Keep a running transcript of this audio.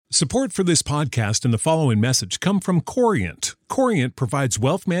Support for this podcast and the following message come from Corient. Corient provides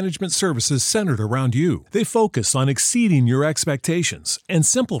wealth management services centered around you. They focus on exceeding your expectations and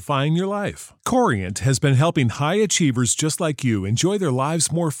simplifying your life. Corient has been helping high achievers just like you enjoy their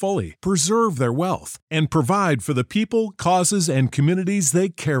lives more fully, preserve their wealth, and provide for the people, causes, and communities they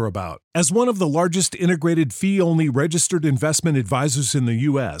care about. As one of the largest integrated fee-only registered investment advisors in the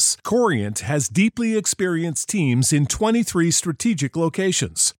U.S., Corient has deeply experienced teams in 23 strategic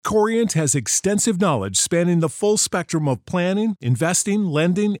locations. Corient has extensive knowledge spanning the full spectrum of planning, investing,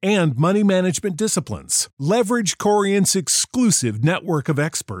 lending, and money management disciplines. Leverage Corient's exclusive network of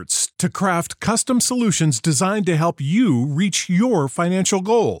experts to craft custom solutions designed to help you reach your financial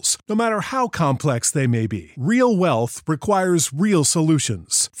goals, no matter how complex they may be. Real wealth requires real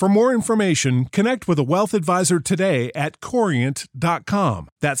solutions. For more information, connect with a wealth advisor today at Corient.com.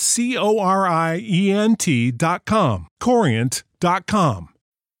 That's Corient.com. Corient.com.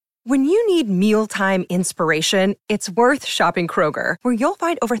 When you need mealtime inspiration, it's worth shopping Kroger, where you'll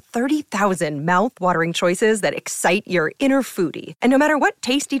find over 30,000 mouth-watering choices that excite your inner foodie. And no matter what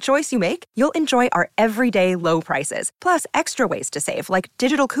tasty choice you make, you'll enjoy our everyday low prices, plus extra ways to save, like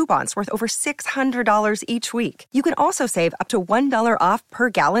digital coupons worth over $600 each week. You can also save up to $1 off per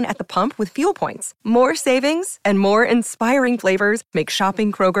gallon at the pump with fuel points. More savings and more inspiring flavors make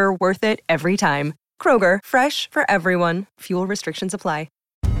shopping Kroger worth it every time. Kroger, fresh for everyone. Fuel restrictions apply.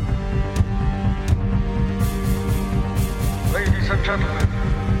 Ladies and gentlemen,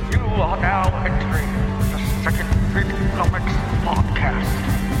 you are now entering the Second Print Comics Podcast,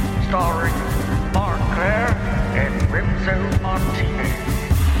 starring Mark Claire and Remso Martinez.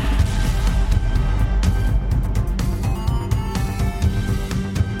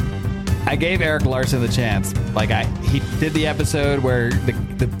 I gave Eric Larson the chance. He did the episode where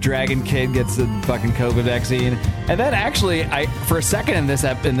the dragon kid gets the fucking COVID vaccine, and then actually, for a second in this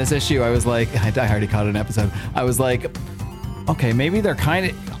issue, I was like, I already caught an episode. I was like, okay, maybe they're kind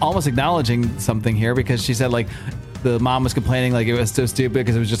of almost acknowledging something here, because she said the mom was complaining it was so stupid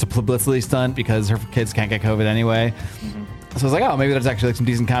because it was just a publicity stunt because her kids can't get COVID anyway. So I was like, oh, maybe there's actually some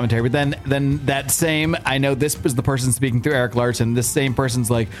decent commentary. But then that same, I know this was the person speaking through Eric Larson. This same person's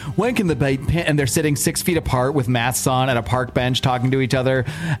like, when can the and they're sitting 6 feet apart with masks on at a park bench talking to each other,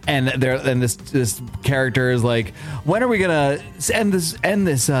 and this character is like, when are we gonna end this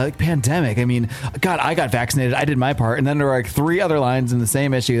pandemic? I mean, God, I got vaccinated, I did my part. And then there were 3 other lines in the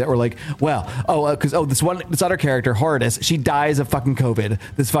same issue that were like, well, this other character, Horridus, she dies of fucking COVID.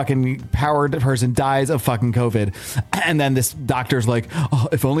 This fucking powered person dies of fucking COVID, and then this doctor's like, oh,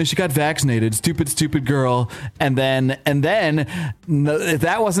 if only she got vaccinated, stupid girl. And then if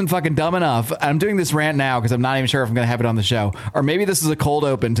that wasn't fucking dumb enough, I'm doing this rant now because I'm not even sure if I'm going to have it on the show, or maybe this is a cold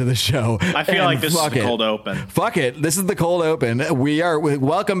open to the show. I feel like this is the cold open. Fuck it. This is the cold open.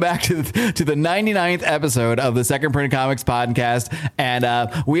 Welcome back to the 99th episode of the Second Print Comics Podcast. And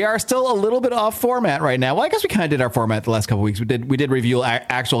we are still a little bit off format right now. Well, I guess we kind of did our format the last couple weeks. We did review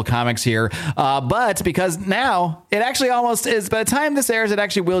actual comics here. But because now it actually almost is, by the time this airs, it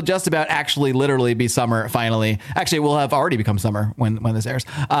actually will just about actually literally be summer finally. Actually, it will have already become summer when this airs.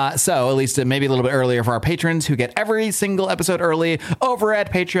 So at least maybe a little bit earlier for our patrons who get every single episode early over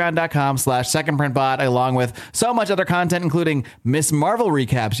at patreon.com/secondprintbot, along with so much other content, including Miss Marvel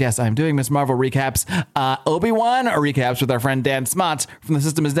recaps. Yes, I'm doing Miss Marvel recaps. Obi-Wan recaps with our friend Dan Smots from The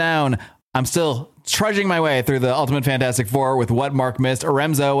System Is Down. I'm still trudging my way through the Ultimate Fantastic Four with what Mark missed.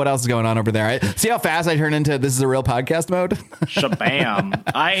 Remzo, what else is going on over there? See how fast I turn into this is a real podcast mode? Shabam.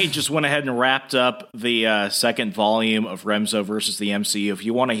 I just went ahead and wrapped up the second volume of Remzo versus the MCU. If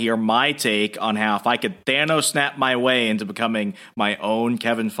you want to hear my take on how if I could Thanos snap my way into becoming my own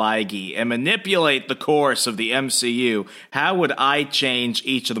Kevin Feige and manipulate the course of the MCU, how would I change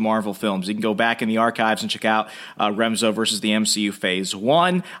each of the Marvel films? You can go back in the archives and check out Remzo versus the MCU Phase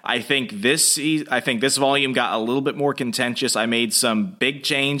 1. I think this volume got a little bit more contentious. I made some big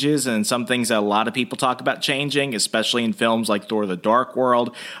changes and some things that a lot of people talk about changing, especially in films like Thor: The Dark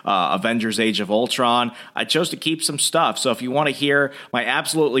World, Avengers: Age of Ultron. I chose to keep some stuff. So if you want to hear my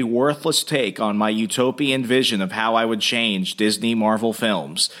absolutely worthless take on my utopian vision of how I would change Disney Marvel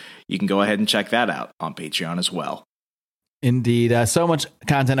films, you can go ahead and check that out on Patreon as well. Indeed. So much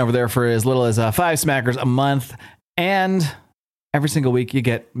content over there for as little as 5 smackers a month. And Every single week, you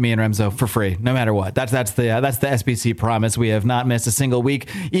get me and Remzo for free, no matter what. That's the SBC promise. We have not missed a single week,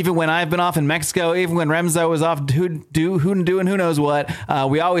 even when I've been off in Mexico, even when Remzo was off doing who knows what.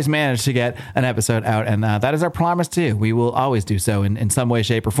 We always manage to get an episode out, and that is our promise to you. We will always do so in some way,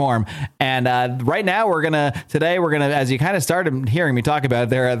 shape, or form. And right now, today we're gonna, as you kind of started hearing me talk about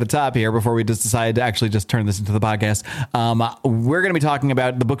there at the top here, before we just decided to actually just turn this into the podcast, we're gonna be talking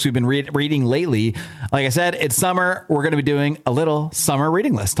about the books we've been reading lately. Like I said, it's summer. We're gonna be doing a little summer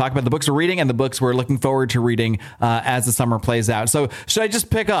reading list. Talk about the books we're reading and the books we're looking forward to reading as the summer plays out. So should I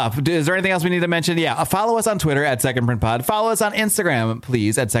just pick up? Is there anything else we need to mention? Yeah, follow us on Twitter at Second Print Pod. Follow us on Instagram,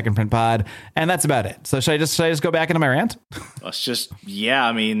 please, at Second Print Pod. And that's about it. So should I just go back into my rant? Let's just, yeah,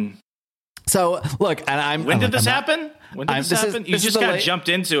 I mean. So look, and when did this happen? When did this happen? You just kind of jumped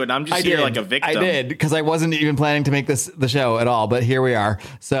into it. And I'm just here like a victim. I did, because I wasn't even planning to make this the show at all, but here we are.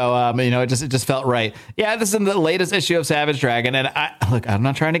 So it just felt right. Yeah, this is in the latest issue of Savage Dragon, and I'm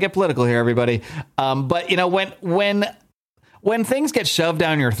not trying to get political here, everybody. But when things get shoved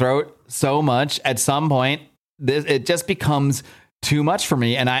down your throat so much, at some point, it just becomes too much for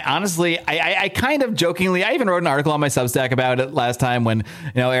me. And I honestly, I kind of jokingly, I even wrote an article on my Substack about it last time when,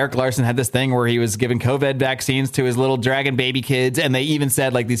 Eric Larson had this thing where he was giving COVID vaccines to his little dragon baby kids. And they even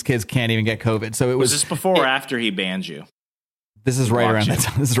said, like, these kids can't even get COVID. So was this before or after he banned you? This is right around that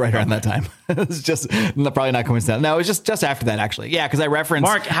time. This is right around that time. It's just probably not coincidental. No, it was just after that, actually. Yeah, because I referenced...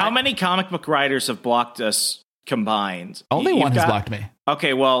 Mark, how many comic book writers have blocked us combined? Only one has blocked me.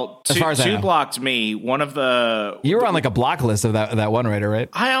 Okay, well, two blocked me. One of the... You were on like a block list of that one writer, right?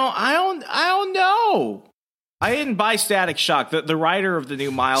 I don't know. I didn't buy Static Shock. The writer of the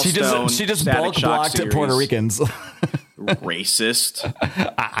new Milestone. She just Static bulk Shock blocked series. Puerto Ricans. Racist.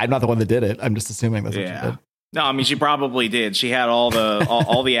 I'm not the one that did it. I'm just assuming that's what she did. No, I mean, she probably did. She had all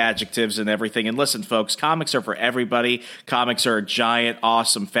the adjectives and everything. And listen, folks, comics are for everybody. Comics are a giant,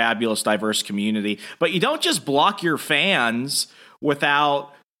 awesome, fabulous, diverse community. But you don't just block your fans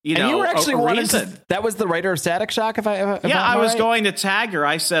without, and you were actually that was the writer of Static Shock, I was going to tag her.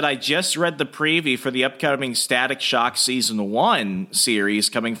 I said, I just read the preview for the upcoming Static Shock Season 1 series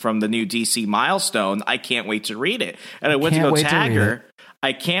coming from the new DC Milestone. I can't wait to read it. And I went to go tag her.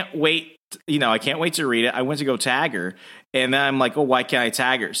 I can't wait. I can't wait to read it. I went to go tag her, and then I'm like, oh, why can't I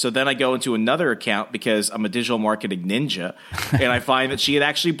tag her? So then I go into another account because I'm a digital marketing ninja, and I find that she had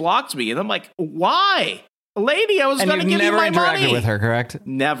actually blocked me. And I'm like, why? Lady, I was going to give you my money. And you never interacted with her, correct?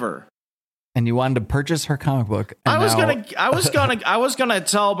 Never. And you wanted to purchase her comic book. I was gonna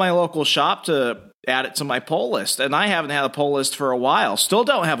tell my local shop to add it to my pull list, and I haven't had a pull list for a while. Still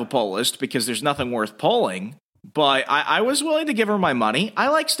don't have a pull list because there's nothing worth pulling. But I was willing to give her my money. I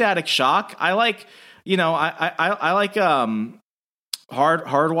like Static Shock. I like, I like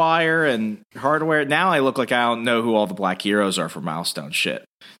Hardwire and Hardware. Now I look like I don't know who all the black heroes are for Milestone. Shit.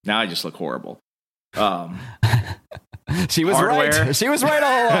 Now I just look horrible. She was right. She was right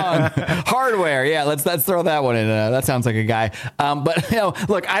all along. Hardware. Yeah, let's throw that one in. That sounds like a guy. But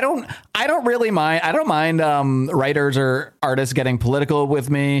look, I don't really mind. I don't mind writers or artists getting political with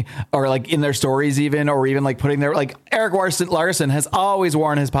me, or like in their stories, even, or even like putting their, like, Eric Larson has always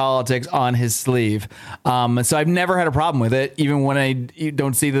worn his politics on his sleeve. So I've never had a problem with it, even when I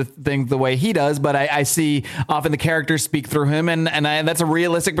don't see the thing the way he does. But I see often the characters speak through him, and that's a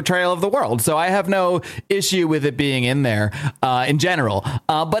realistic portrayal of the world. So I have no issue with it being in there in general.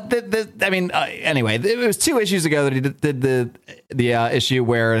 But anyway, it was 2 issues ago that he did the issue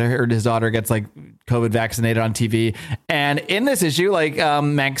where his daughter gets like COVID vaccinated on TV. And in this issue, like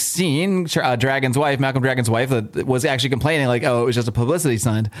Maxine, Dragon's wife, Malcolm Dragon's wife, was actually complaining like, oh, it was just a publicity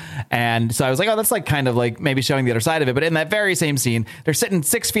stunt. And so I was like, oh, that's like kind of like maybe showing the other side of it. But in that very same scene, they're sitting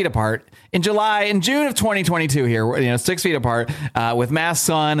 6 feet apart in June of 2022 here, 6 feet apart with masks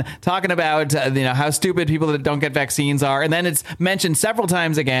on, talking about, how stupid people that don't get vaccines are. And then it's mentioned several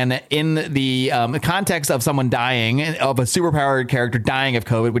times again in the context of someone dying, of a superpowered character dying of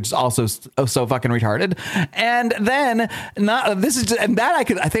COVID, which is also so fucking retarded. And then I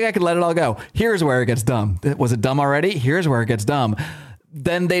think I could let it all go. Here's where it gets dumb. Was it dumb already? Here's where it gets dumb.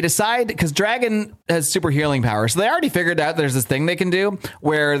 Then they decide, because Dragon has super healing powers, so they already figured out there's this thing they can do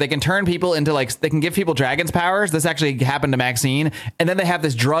where they can turn people into, like, they can give people Dragon's powers. This actually happened to Maxine. And then they have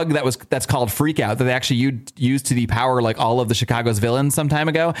this drug that's called Freak Out that they actually used to depower like all of the Chicago's villains some time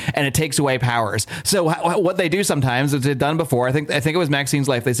ago, and it takes away powers. So what they do sometimes, it's done before, I think it was Maxine's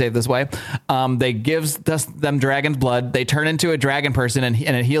life they saved this way. They give them Dragon's blood, they turn into a dragon person, and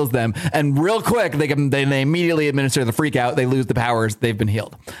it heals them. And real quick, they immediately administer the Freak Out. They lose the powers they've been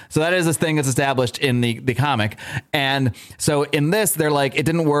healed. So that is this thing that's established in the comic. And so in this, they're like, it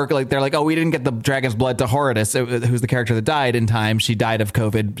didn't work. Like, they're like, oh, we didn't get the dragon's blood to Horridus, who's the character that died in time. She died of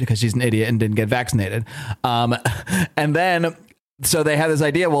COVID because she's an idiot and didn't get vaccinated. And then... So they had this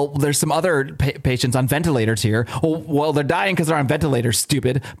idea, well, there's some other patients on ventilators here. Well, they're dying because they're on ventilators,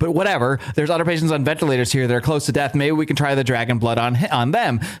 stupid. But whatever. There's other patients on ventilators here that are close to death. Maybe we can try the dragon blood on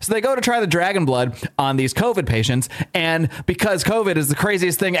them. So they go to try the dragon blood on these COVID patients. And because COVID is the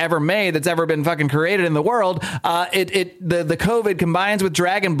craziest thing ever made that's ever been fucking created in the world, the COVID combines with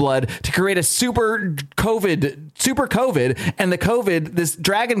dragon blood to create a super COVID. And the COVID, this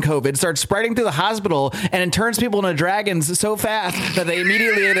dragon COVID, starts spreading through the hospital, and it turns people into dragons so fast that they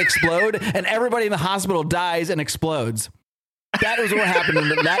immediately explode, and everybody in the hospital dies and explodes. That is what happened.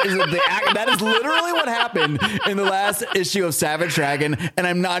 That is literally what happened in the last issue of Savage Dragon, and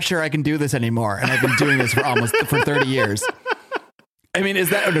I'm not sure I can do this anymore. And I've been doing this for 30 years. I mean, is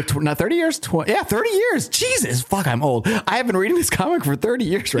that not 30 years? 30 years. Jesus, fuck, I'm old. I have been reading this comic for 30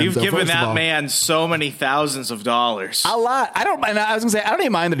 years. You've given that man so many thousands of dollars. A lot. I was gonna say, I don't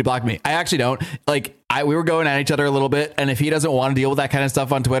even mind that he blocked me. I actually don't. Like, we were going at each other a little bit, and if he doesn't want to deal with that kind of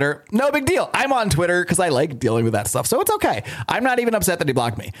stuff on Twitter, no big deal. I'm on Twitter because I like dealing with that stuff, so it's okay. I'm not even upset that he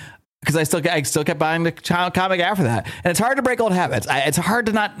blocked me. Because I still kept buying the comic after that, and it's hard to break old habits. It's hard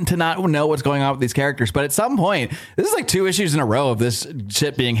to not know what's going on with these characters. But at some point, this is like 2 issues in a row of this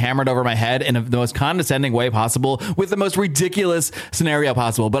shit being hammered over my head in the most condescending way possible, with the most ridiculous scenario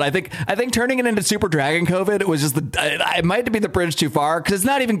possible. But I think turning it into Super Dragon COVID was just it might be the bridge too far, because it's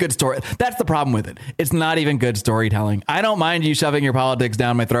not even good story. That's the problem with it. It's not even good storytelling. I don't mind you shoving your politics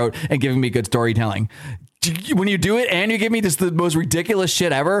down my throat and giving me good storytelling. When you do it and you give me the most ridiculous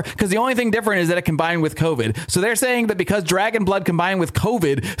shit ever, because the only thing different is that it combined with COVID. So they're saying that because dragon blood combined with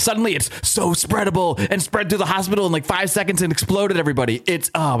COVID, suddenly it's so spreadable and spread through the hospital in like 5 seconds and exploded everybody.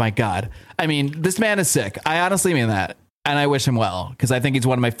 Oh my God. I mean, this man is sick. I honestly mean that. And I wish him well, because I think he's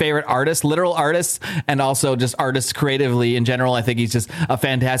one of my favorite artists, literal artists, and also just artists creatively in general. I think he's just a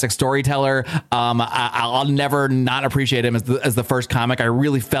fantastic storyteller. I'll never not appreciate him as the first comic I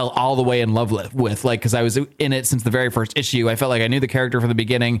really fell all the way in love with, like, because I was in it since the very first issue. I felt like I knew the character from the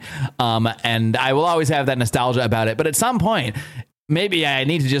beginning, and I will always have that nostalgia about it. But at some point, maybe I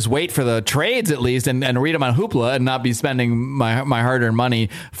need to just wait for the trades at least and read them on Hoopla and not be spending my hard-earned money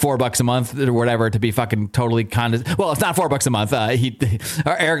 $4 a month or whatever to be fucking totally well, it's not $4 a month.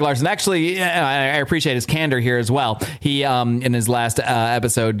 Eric Larson, actually, I appreciate his candor here as well. He in his last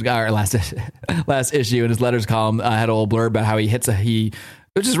episode or last issue in his letters column had a little blurb about how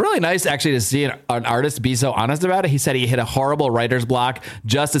which is really nice, actually, to see an artist be so honest about it. He said he hit a horrible writer's block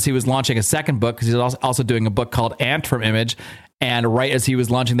just as he was launching a second book, because he's also doing a book called Ant from Image. And right as he was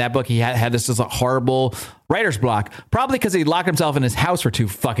launching that book, he had this just a horrible writer's block, probably because he locked himself in his house for 2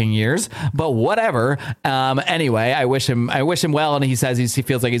 fucking years. But whatever. Anyway, I wish him well. And he says he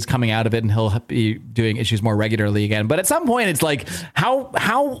feels like he's coming out of it and he'll be doing issues more regularly again. But at some point, it's like,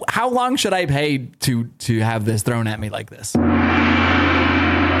 how long should I pay to have this thrown at me like this? Where do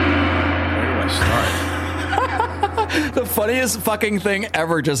I start? The funniest fucking thing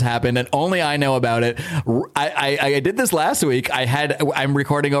ever just happened, and only I know about it. I did this last week. I'm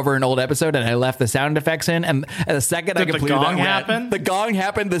recording over an old episode, and I left the sound effects in, and the second I completed that rant, the gong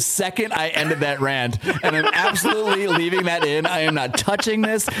happened the second I ended that rant, and I'm absolutely leaving that in. I am not touching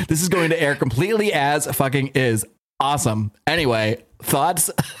this. This is going to air completely as fucking is. Awesome. Anyway, thoughts?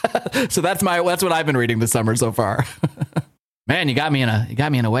 So that's what I've been reading this summer so far. Man, you got me in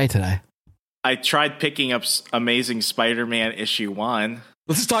a way today. I tried picking up Amazing Spider-Man issue 1.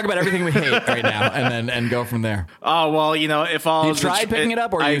 Let's just talk about everything we hate right now, and go from there. Oh, well, if all you tried picking it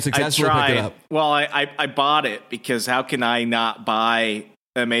up, or you successfully picked it up? Well, I bought it, because how can I not buy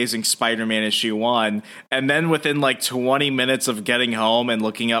Amazing Spider-Man issue 1? And then within like 20 minutes of getting home and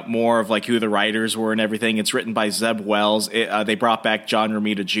looking up more of like who the writers were and everything, it's written by Zeb Wells. They brought back John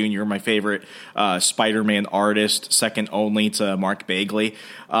Romita Jr., my favorite Spider-Man artist, second only to Mark Bagley.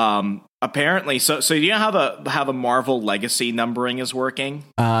 Apparently, so you know how the Marvel Legacy numbering is working?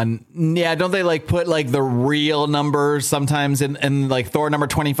 Yeah, don't they like put like the real numbers sometimes in like Thor number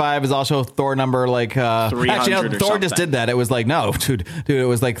 25 is also Thor number like 300 actually no, Thor something. Just did that. It was like no, dude, it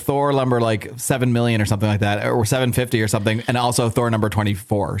was like Thor number like 7 million or something like that, or 750 or something, and also Thor number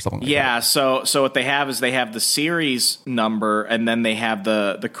 24 or something like that. Yeah, so what they have is they have the series number, and then they have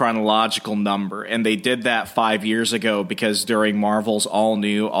the chronological number, and they did that 5 years ago because during Marvel's all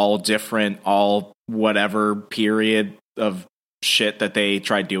new, all different, all whatever period of shit that they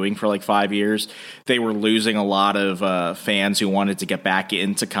tried doing for like 5 years, they were losing a lot of fans who wanted to get back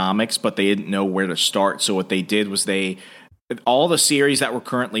into comics, but they didn't know where to start. So what they did was they all the series that were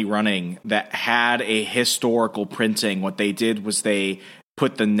currently running that had a historical printing, what they did was they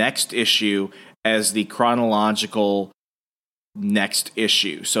put the next issue as the chronological next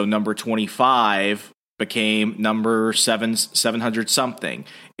issue. So number 25 became number 700 something.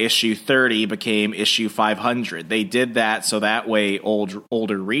 Issue 30 became issue 500. They did that so that way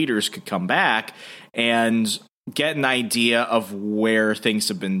older readers could come back and get an idea of where things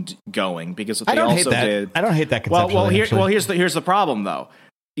have been going, because what they also did. I don't hate that conceptually. Here's the problem though.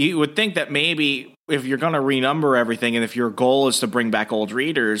 You would think that maybe if you're going to renumber everything, and if your goal is to bring back old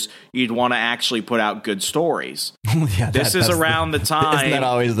readers, you'd want to actually put out good stories. This is around the time. Isn't that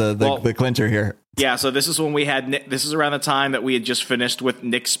always the clincher here? Yeah, so this is when we had. This is around the time that we had just finished with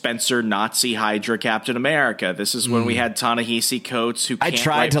Nick Spencer, Nazi Hydra, Captain America. This is when we had Ta-Nehisi Coates, who I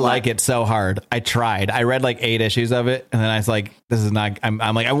tried to like it so hard. I tried. I read like 8 issues of it, and then I was like, "This is not."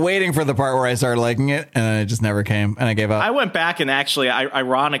 I'm waiting for the part where I started liking it, and it just never came, and I gave up. I went back and actually,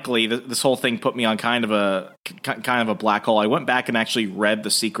 ironically, this whole thing put me on kind of a black hole. I went back and actually read the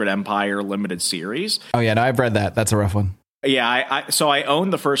Secret Empire limited series. Oh yeah, no, I've read that. That's a rough one. Yeah, so I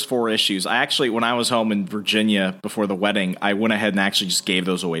owned the first 4 issues. I actually, when I was home in Virginia before the wedding, I went ahead and actually just gave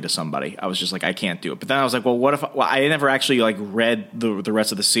those away to somebody. I was just like, I can't do it. But then I was like, well, what if I never actually like read the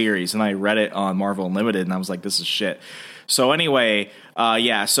rest of the series, and I read it on Marvel Unlimited, and I was like, this is shit. So anyway,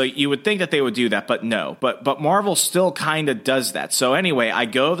 so you would think that they would do that, but no. But Marvel still kind of does that. So anyway, I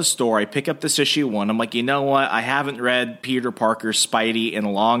go to the store, I pick up this issue 1. I'm like, you know what? I haven't read Peter Parker's Spidey in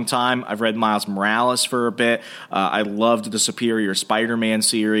a long time. I've read Miles Morales for a bit. I loved the Superior Spider-Man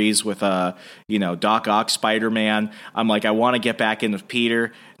series with Doc Ock Spider-Man. I'm like, I want to get back in with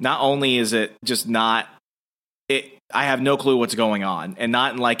Peter. Not only is it just not I have no clue what's going on, and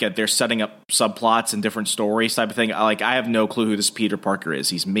not in like they're setting up subplots and different stories type of thing. I have no clue who this Peter Parker is.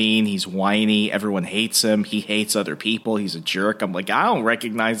 He's mean. He's whiny. Everyone hates him. He hates other people. He's a jerk. I'm like, I don't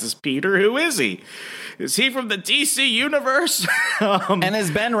recognize this Peter. Who is he? Is he from the DC universe? And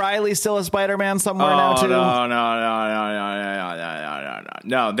is Ben Reilly still a Spider-Man somewhere now too?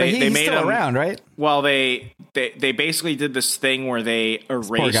 No. They made still him around, right? Well, they basically did this thing where they erased.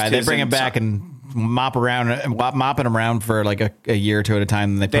 Poor guy. They bring him back and mopping him around for like a year or two at a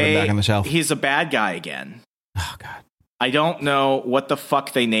time, and they put him back on the shelf. He's a bad guy again. Oh god. I don't know what the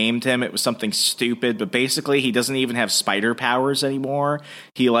fuck they named him. It was something stupid, but basically he doesn't even have spider powers anymore.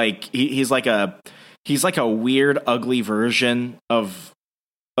 He's like a weird, ugly version of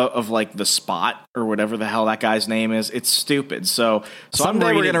like the Spot or whatever the hell that guy's name is. It's stupid. So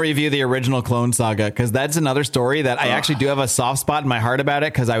someday we're going to review the original Clone Saga, because that's another story that I actually do have a soft spot in my heart about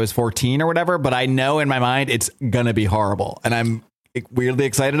it, because I was 14 or whatever, but I know in my mind it's going to be horrible, and I'm weirdly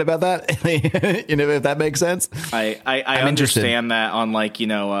excited about that. If that makes sense. I understand that on like, a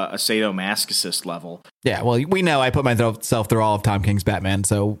sadomasochist level. Yeah, well, we know I put myself through all of Tom King's Batman,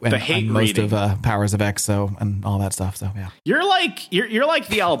 so and most of Powers of X, so and all that stuff. So yeah, you're like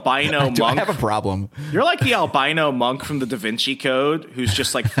the albino monk. I have a problem. You're like the albino monk from the Da Vinci Code, who's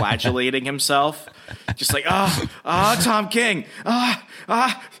just like flagellating himself, just like Tom King,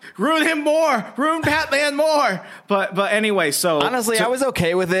 ruin him more, ruin Batman more. But anyway, so honestly, I was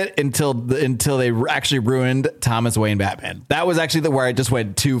okay with it until they actually ruined Thomas Wayne Batman. That was actually where I just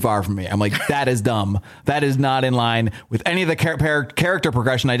went too far from me. I'm like, that is dumb. That is not in line with any of the character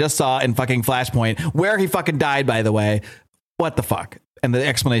progression I just saw in fucking Flashpoint, where he fucking died, by the way. What the fuck? And the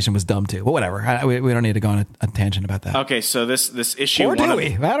explanation was dumb too. But whatever. We don't need to go on a tangent about that. Okay, so this issue, or do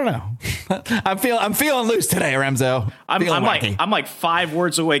we? I don't know. I'm feeling loose today, Remzo. I'm like 5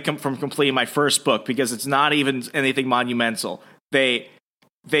 words away from completing my first book, because it's not even anything monumental.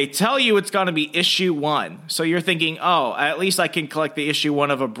 They tell you it's going to be issue 1. So you're thinking, oh, at least I can collect the issue 1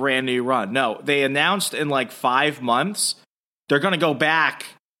 of a brand new run. No, they announced in like 5 months, they're going to go back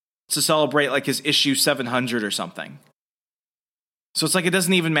to celebrate like his issue 700 or something. So it's like, it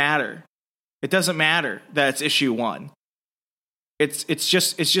doesn't even matter. It doesn't matter that it's issue 1. It's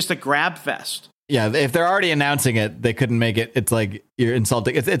just a grab fest. Yeah, if they're already announcing it, they couldn't make it. It's like you're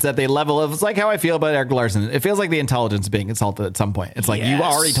insulting. It's at the level of, it's like how I feel about Eric Larson. It feels like the intelligence being insulted at some point. It's like, you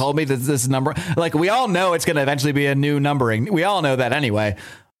already told me that this number, like, we all know it's going to eventually be a new numbering. We all know that anyway.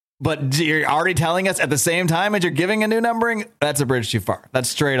 But you're already telling us at the same time as you're giving a new numbering? That's a bridge too far. That's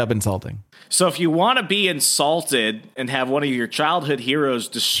straight up insulting. So if you want to be insulted and have one of your childhood heroes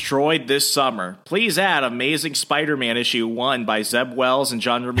destroyed this summer, please add Amazing Spider-Man issue 1 by Zeb Wells and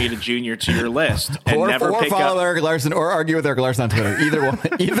John Romita Jr. to your list. And or follow Eric Larson, or argue with Eric Larson on Twitter.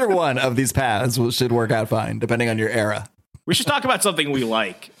 Either one of these paths should work out fine, depending on your era. We should talk about something we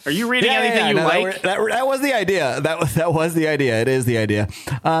like. Are you reading anything you like? That was the idea. That was the idea. It is the idea.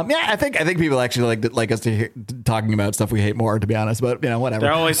 I think people actually like us to hear talking about stuff we hate more, to be honest. But whatever.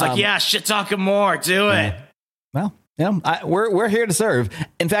 They're always like, shit talking more. Do it. Well. We're here to serve.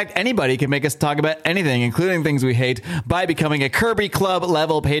 In fact, anybody can make us talk about anything, including things we hate, by becoming a Kirby Club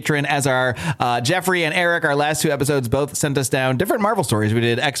level patron. As our Jeffrey and Eric, our last 2 episodes, both sent us down different Marvel stories. We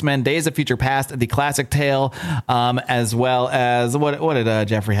did X-Men: Days of Future Past, the classic tale, as well as what did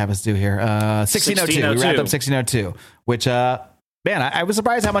Jeffrey have us do here? 1602. We wrapped up 1602, which I was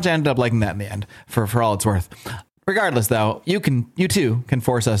surprised how much I ended up liking that in the end. For all it's worth. Regardless, though, you too can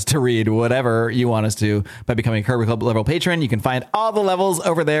force us to read whatever you want us to by becoming a Kirby Club level patron. You can find all the levels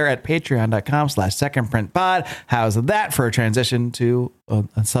over there at patreon.com/secondprintpod. How's that for a transition to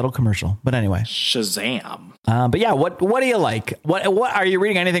a subtle commercial? But anyway, Shazam. But yeah, what do you like? What are you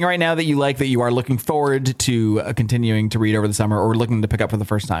reading? Anything right now that you like, that you are looking forward to continuing to read over the summer, or looking to pick up for the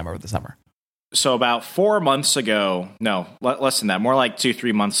first time over the summer? So about 4 months ago, no, less than that, more like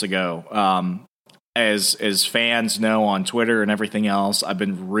 2-3 months ago, as fans know on Twitter and everything else, I've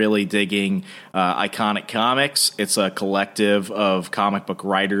been really digging Iconic Comics. It's a collective of comic book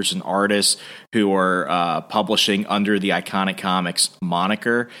writers and artists who are publishing under the Iconic Comics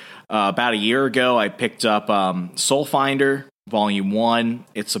moniker. About a year ago, I picked up Soul Finder, Volume 1.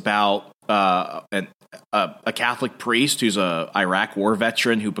 It's about a Catholic priest who's a Iraq war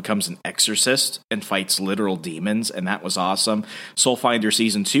veteran who becomes an exorcist and fights literal demons, and that was awesome. Soul Finder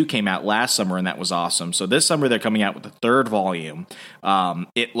Season 2 came out last summer, and that was awesome. So this summer they're coming out with the 3rd volume.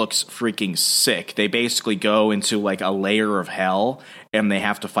 It looks freaking sick. They basically go into like a layer of hell, and they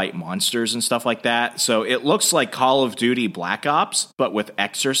have to fight monsters and stuff like that. So it looks like Call of Duty Black Ops, but with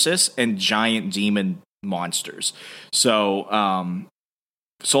exorcists and giant demon monsters. So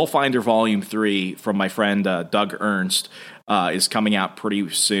Soul Finder Volume 3 from my friend Doug Ernst is coming out pretty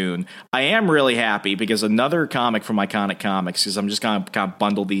soon. I am really happy because another comic from Iconic Comics, because I'm just going to kind of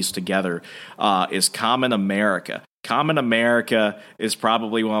bundle these together, is Common America. Common America is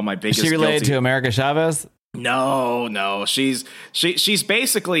probably one of my biggest. Is she related to America Chavez? No. She's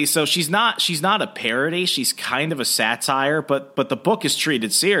basically, so she's not a parody. She's kind of a satire, but the book is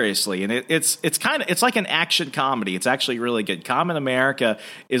treated seriously, and it's like an action comedy. It's actually really good. Common America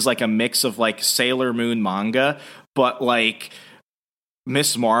is like a mix of like Sailor Moon manga, but like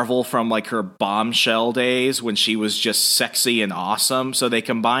Miss Marvel from like her Bombshell days when she was just sexy and awesome. So they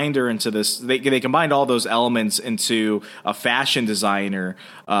combined her into this. They combined all those elements into a fashion designer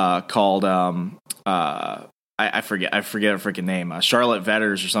called I forget her freaking name, Charlotte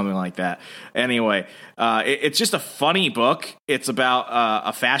Vetters or something like that. Anyway, it's just a funny book. It's about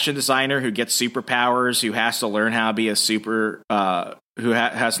a fashion designer who gets superpowers, who has to learn how to be a superhero,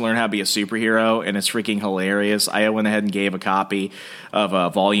 and it's freaking hilarious. I went ahead and gave a copy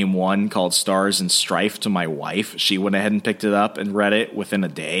of Volume 1 called Stars and Strife to my wife. She went ahead and picked it up and read it within a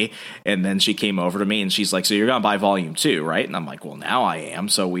day, and then she came over to me and she's like, so you're going to buy Volume 2, right? And I'm like, well, now I am.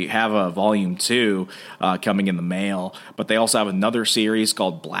 So we have a Volume 2 coming in the mail, but they also have another series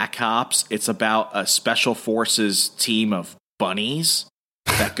called Black Ops. It's about a special forces team of bunnies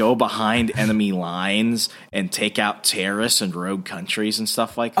that go behind enemy lines and take out terrorists and rogue countries and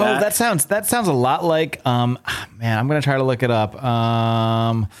stuff like that. Oh, that sounds a lot like man, I'm gonna try to look it up.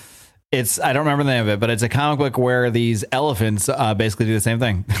 I don't remember the name of it, but it's a comic book where these elephants basically do the same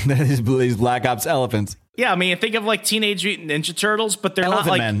thing. these Black Ops elephants. Yeah, I mean, think of like Teenage Mutant Ninja Turtles, but they're Elephant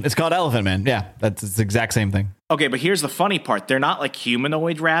not like Man. It's called Elephant Man. Yeah, it's the exact same thing. Okay, but here's the funny part. They're not like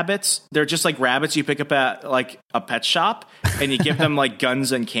humanoid rabbits. They're just like rabbits you pick up at like a pet shop, and you give them like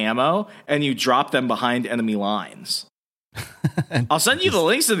guns and camo, and you drop them behind enemy lines. I'll send you the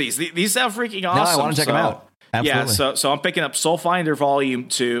links to these. These sound freaking awesome. No, I want to check them out. Absolutely. Yeah, so I'm picking up Soul Finder Volume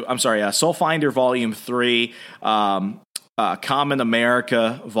 2. I'm sorry, Soul Finder Volume 3, Common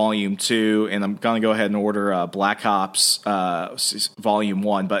America Volume 2, and I'm going to go ahead and order Black Ops Volume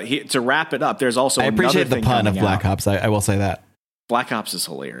 1. But to wrap it up, there's also I appreciate another the pun of Black out. Ops. I will say that. Black Ops is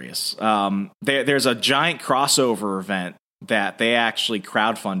hilarious. There's a giant crossover event that they actually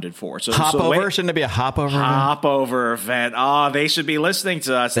crowdfunded for. Shouldn't it be a hopover event? Oh, they should be listening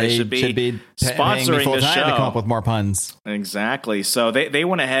to us. They should be sponsoring the show to come up with more puns. Exactly. So they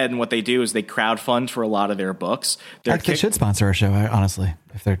went ahead, and what they do is they crowdfund for a lot of their books. They should sponsor our show, honestly,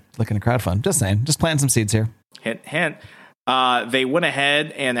 if they're looking to crowdfund. Just saying. Just planting some seeds here. Hint, hint. They went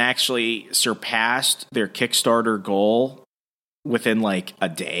ahead and actually surpassed their Kickstarter goal within like a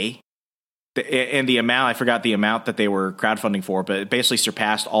day. And the amount, I forgot the amount that they were crowdfunding for, but it basically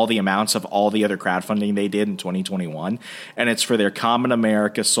surpassed all the amounts of all the other crowdfunding they did in 2021. And it's for their Common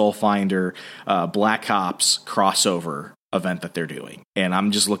America Soul Finder Black Ops crossover event that they're doing. And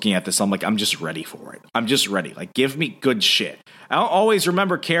I'm just looking at this. I'm like, I'm just ready for it. I'm just ready. Like, give me good shit. I don't always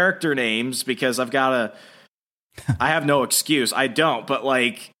remember character names because I have no excuse. I don't, but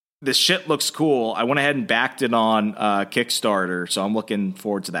like, this shit looks cool. I went ahead and backed it on Kickstarter, so I'm looking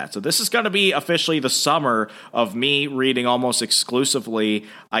forward to that. So this is going to be officially the summer of me reading almost exclusively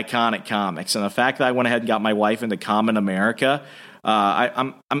iconic comics. And the fact that I went ahead and got my wife into Common America,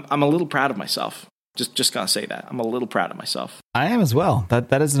 I'm a little proud of myself. Just gotta say that. I'm a little proud of myself. I am as well.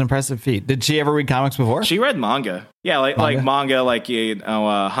 That is an impressive feat. Did she ever read comics before? She read manga. Yeah, like manga, like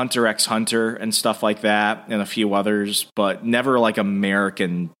Hunter x Hunter and stuff like that, and a few others, but never like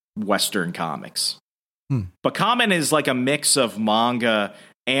American Western comics. But Common is like a mix of manga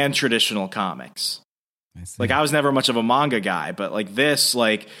and traditional comics. Like, I was never much of a manga guy, but like this,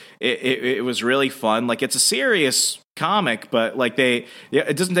 like it was really fun. Like, it's a serious comic, but like it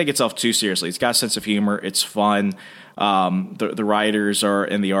doesn't take itself too seriously. It's got a sense of humor. It's fun. The writers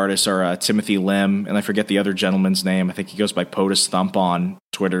and the artists are Timothy Lim, and I forget the other gentleman's name. I think he goes by POTUS Thump on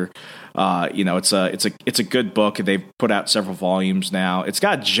Twitter. It's a good book. They've put out several volumes now. It's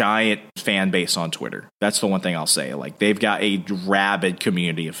got a giant fan base on Twitter. That's the one thing I'll say. Like, they've got a rabid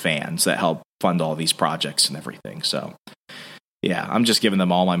community of fans that help fund all these projects and everything. So yeah, I'm just giving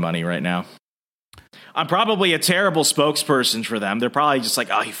them all my money right now. I'm probably a terrible spokesperson for them. They're probably just like,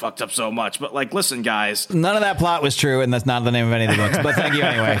 oh, he fucked up so much. But like, listen, guys. None of that plot was true, and that's not the name of any of the books. But thank you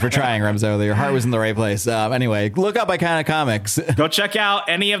anyway for trying, Remzo. Your heart was in the right place. Anyway, look up Iconic Comics. Go check out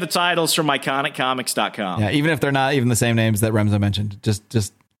any of the titles from iconiccomics.com. Yeah, even if they're not even the same names that Remzo mentioned.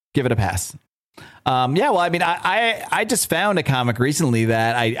 Just give it a pass. Well, I mean, I just found a comic recently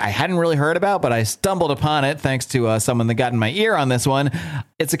that I hadn't really heard about, but I stumbled upon it thanks to someone that got in my ear on this one.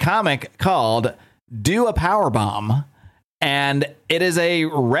 It's a comic called Do a Powerbomb, and it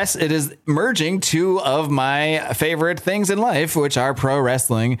is merging two of my favorite things in life, which are pro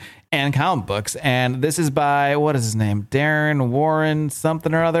wrestling and comic books. And this is by, what is his name? Darren Warren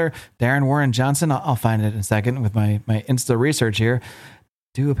something or other. Darren Warren Johnson. I'll find it in a second with my Insta research here.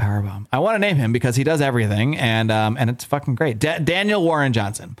 Do a Powerbomb. I want to name him because he does everything, and it's fucking great. Daniel Warren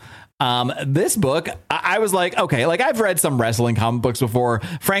Johnson. This book, I was like, okay, like, I've read some wrestling comic books before.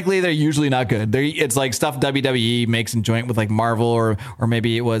 Frankly, they're usually not good. It's like stuff WWE makes in joint with like Marvel, or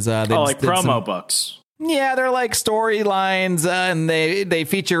maybe it was like promo books. Yeah, they're like storylines, and they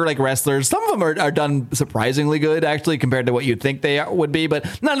feature like wrestlers. Some of them are done surprisingly good, actually, compared to what you'd think they would be.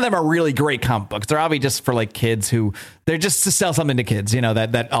 But none of them are really great comic books. They're obviously just for like kids who they're just to sell something to kids,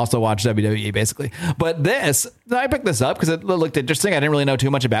 that also watch WWE basically. But I picked this up because it looked interesting. I didn't really know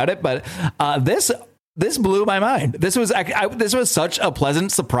too much about it, but this blew my mind. This was such a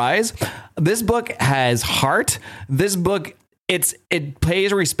pleasant surprise. This book has heart. This book. It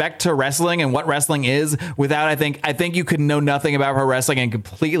pays respect to wrestling and what wrestling is without, I think you could know nothing about pro wrestling and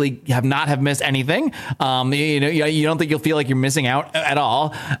completely have missed anything. You don't think you'll feel like you're missing out at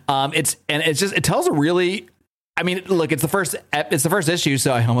all. It tells a really, I mean, look, it's the first issue,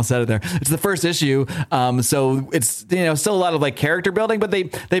 so I almost said it there. It's the first issue, so it's still a lot of like character building, but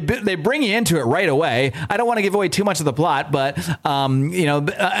they bring you into it right away. I don't want to give away too much of the plot, but I don't know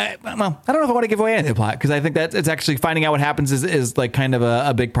if I want to give away any of the plot because I think that it's actually finding out what happens is like kind of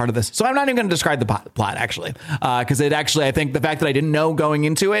a big part of this. So I'm not even going to describe the plot actually, because I think the fact that I didn't know going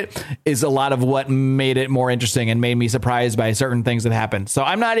into it is a lot of what made it more interesting and made me surprised by certain things that happened. So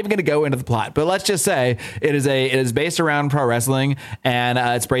I'm not even going to go into the plot, but let's just say it is based around pro wrestling, and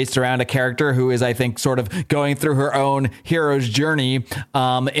it's based around a character who is, I think, sort of going through her own hero's journey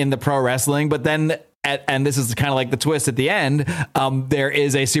in the pro wrestling. But then, and this is kind of like the twist at the end, there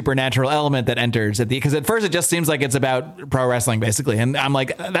is a supernatural element that enters because at first it just seems like it's about pro wrestling basically, and I'm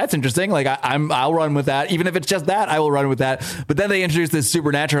like, that's interesting. Like I'll run with that, even if it's just that, I will run with that. But then they introduce this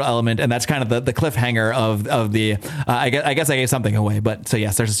supernatural element, and that's kind of the cliffhanger of the. I guess I gave something away, but so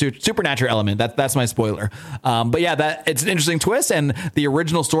yes, there's a supernatural element. That's my spoiler. But yeah, it's an interesting twist, and the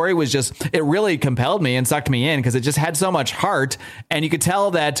original story was it really compelled me and sucked me in because it just had so much heart, and you could tell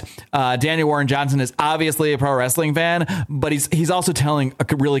that Daniel Warren Johnson is obviously a pro wrestling fan, but he's also telling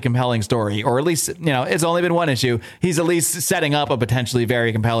a really compelling story, or at least, it's only been one issue. He's at least setting up a potentially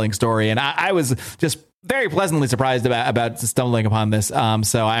very compelling story. And I was just very pleasantly surprised about stumbling upon this. So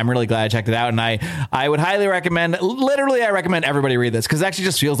I'm really glad I checked it out. And I would highly recommend, I recommend everybody read this because it actually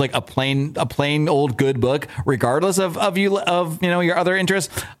just feels like a plain old good book, regardless of your other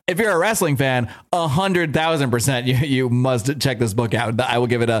interests. If you're a wrestling fan, 100,000% you must check this book out. I will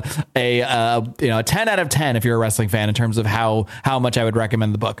give it a 10 out of 10 if you're a wrestling fan in terms of how much I would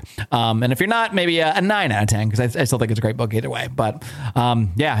recommend the book. And if you're not, maybe a 9 out of 10 because I still think it's a great book either way. But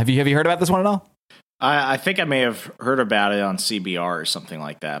yeah, have you heard about this one at all? I think I may have heard about it on CBR or something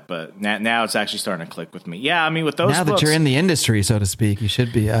like that, but now it's actually starting to click with me. Yeah, I mean, with those now books, that you're in the industry, so to speak, you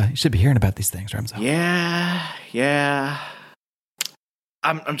should be hearing about these things, Remso. Yeah.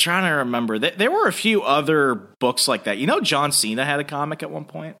 I'm trying to remember. There were a few other books like that. You know, John Cena had a comic at one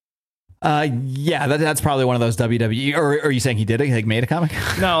point. Yeah, that's probably one of those WWE. Or are you saying he did it? Like made a comic?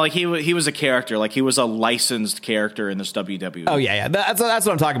 No, like he was a character. Like he was a licensed character in this WWE. Oh yeah. That's what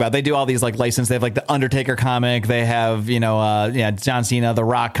I'm talking about. They do all these like licensed. They have like the Undertaker comic. They have John Cena, The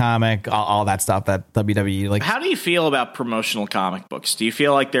Rock comic, all that stuff. That WWE like. How do you feel about promotional comic books? Do you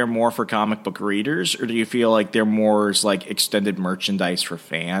feel like they're more for comic book readers, or do you feel like they're more like extended merchandise for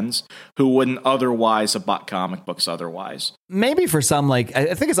fans who wouldn't otherwise have bought comic books otherwise? Maybe for some, like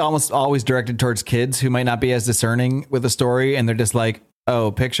I think it's almost always directed towards kids who might not be as discerning with the story, and they're just like,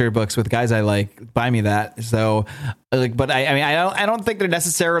 oh, picture books with guys I like, buy me that. So like, but I mean I don't think they're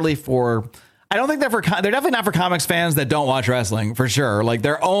necessarily for, I don't think they're definitely not for comics fans that don't watch wrestling, for sure. Like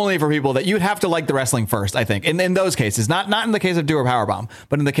they're only for people that you'd have to like the wrestling first, I think. In those cases, not in the case of Do or Powerbomb,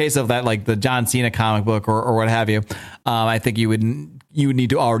 but in the case of that, like the John Cena comic book or what have you, I think you would need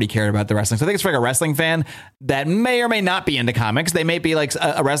to already care about the wrestling. So I think it's for like a wrestling fan that may or may not be into comics. They may be like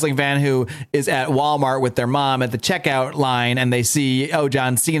a wrestling fan who is at Walmart with their mom at the checkout line and they see, oh,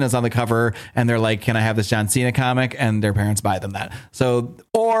 John Cena's on the cover and they're like, can I have this John Cena comic? And their parents buy them that. So,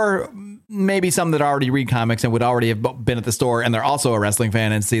 or maybe some that already read comics and would already have been at the store and they're also a wrestling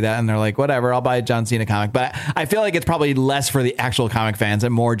fan and see that and they're like, whatever, I'll buy a John Cena comic. But I feel like it's probably less for the actual comic fans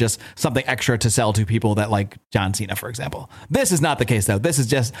and more just something extra to sell to people that like John Cena, for example. This is not the case though. This is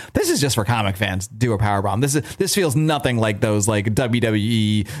just for comic fans. Do or Powerbomb. This feels nothing like those like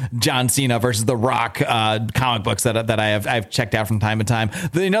WWE John Cena versus The Rock comic books that I've checked out from time to time.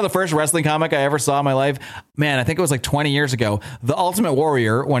 The first wrestling comic I ever saw in my life, man, I think it was like 20 years ago. The Ultimate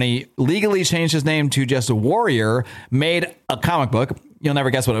Warrior, when he legally changed his name to just Warrior, made a comic book. You'll never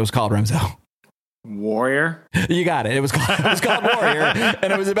guess what it was called, Remso. Warrior? You got it. It was called Warrior,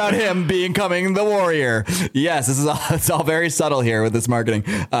 and it was about him becoming the Warrior. Yes, it's all very subtle here with this marketing.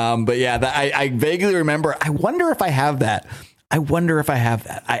 But yeah, I vaguely remember. I wonder if I have that.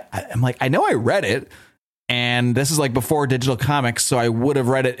 I'm like, I know I read it. And this is like before digital comics, so I would have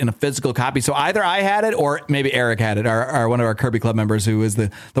read it in a physical copy. So either I had it or maybe Eric had it, our one of our Kirby Club members who is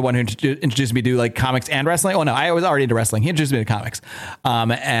the one who introduced me to like comics and wrestling. Oh no, I was already into wrestling. He introduced me to comics.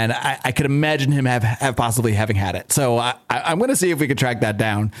 And I could imagine him have possibly having had it. So I'm going to see if we could track that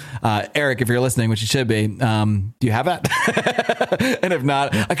down. Eric, if you're listening, which you should be, do you have that? And if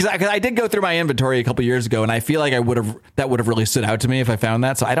not, because I did go through my inventory a couple years ago and I feel like that would have really stood out to me if I found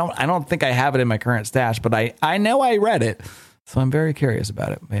that. So I don't think I have it in my current stash, but I know I read it, so I'm very curious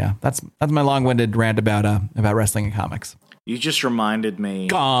about it. But yeah, that's my long-winded rant about wrestling and comics. You just reminded me.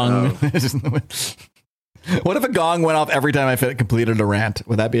 Gong. What if a gong went off every time I completed a rant?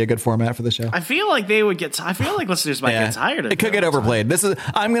 Would that be a good format for the show? I feel like they would get. I feel like listeners might get tired of it. It could get overplayed.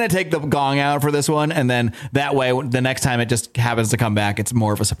 I'm going to take the gong out for this one, and then that way, the next time it just happens to come back, it's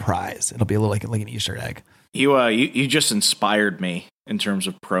more of a surprise. It'll be a little like an Easter egg. You just inspired me in terms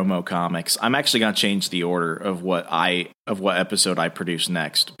of promo comics. I'm actually going to change the order of what episode I produce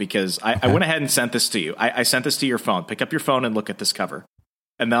next, because I went ahead and sent this to you. I sent this to your phone. Pick up your phone and look at this cover,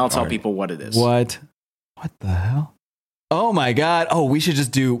 and then I'll tell people what it is. What the hell? Oh my God. Oh, we should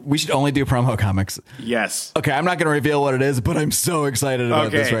only do promo comics. Yes. Okay, I'm not going to reveal what it is, but I'm so excited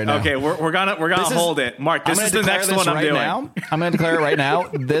about this right now. Okay, we're gonna hold it. Mark, this is the next one I'm doing. I'm going to declare it right now.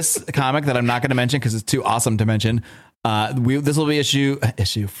 This comic that I'm not going to mention because it's too awesome to mention. This will be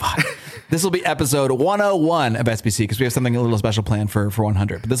This will be episode 101 of SBC because we have something a little special planned for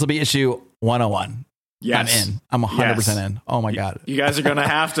 100. But this will be issue 101. Yes. I'm in. I'm 100% in. Oh my God. You guys are going to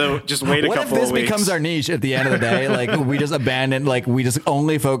have to just wait a couple of weeks. What if this becomes our niche at the end of the day? Like we just abandon, like we just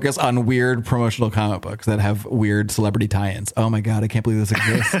only focus on weird promotional comic books that have weird celebrity tie-ins. Oh my God. I can't believe this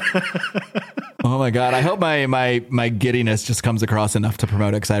exists. Oh my God. I hope my giddiness just comes across enough to promote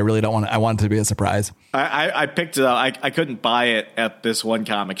it because I really don't want it. I want it to be a surprise. I picked it up. I couldn't buy it at this one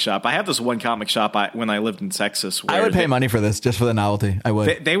comic shop. I had this one comic shop when I lived in Texas. I would pay money for this just for the novelty. I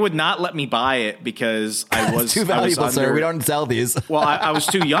would. They would not let me buy it because I was too valuable, sir. We don't sell these. Well, I was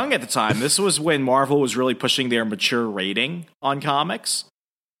too young at the time. This was when Marvel was really pushing their mature rating on comics.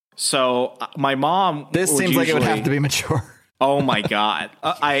 So my mom. This seems like it would have to be mature. Oh my God.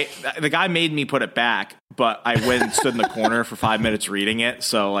 The guy made me put it back, but I went and stood in the corner for 5 minutes reading it.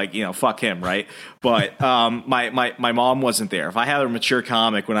 So like, fuck him. Right. But, my mom wasn't there. If I had a mature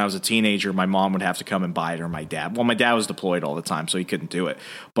comic when I was a teenager, my mom would have to come and buy it, or my dad. Well, my dad was deployed all the time, so he couldn't do it.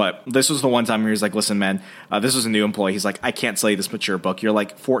 But this was the one time where he was like, listen, man, this was a new employee. He's like, I can't sell you this mature book. You're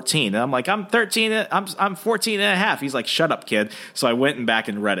like 14. And I'm like, I'm 13. I'm 14 and a half. He's like, shut up, kid. So I went and back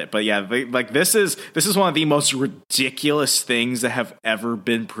and read it. But yeah, this is one of the most ridiculous things that have ever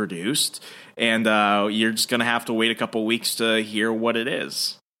been produced, and you're just gonna have to wait a couple weeks to hear what it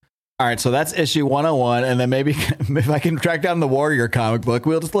is. All right, so that's issue 101, and then maybe if I can track down the Warrior comic book,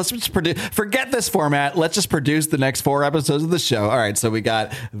 let's just produce. Forget this format. Let's just produce the next 4 episodes of the show. All right, so we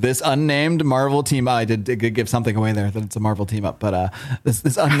got this unnamed Marvel team. I did give something away there that it's a Marvel team up, but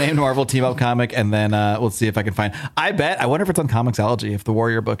this unnamed Marvel team up comic, and then we'll see if I can find. I wonder if it's on Comixology. If the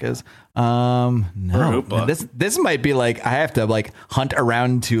Warrior book is. No, this might be like I have to like hunt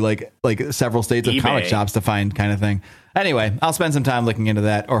around to like several states of eBay. comic shops to find kind of thing. Anyway, I'll spend some time looking into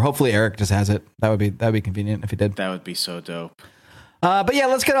that, or hopefully Eric just has it. That would be convenient if he did. That would be so dope. But yeah,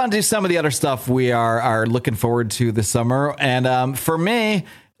 let's get on to some of the other stuff we are looking forward to this summer. And for me,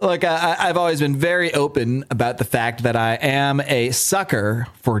 look, I've always been very open about the fact that I am a sucker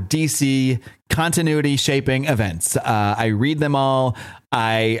for DC continuity shaping events. I read them all.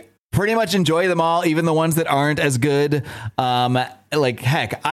 I pretty much enjoy them all, even the ones that aren't as good.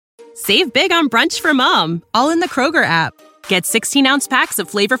 Heck. Save big on brunch for mom, all in the Kroger app. Get 16-ounce packs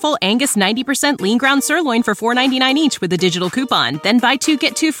of flavorful Angus 90% lean ground sirloin for $4.99 each with a digital coupon. Then buy 2,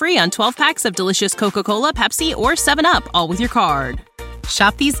 get 2 free on 12 packs of delicious Coca-Cola, Pepsi, or 7-Up, all with your card.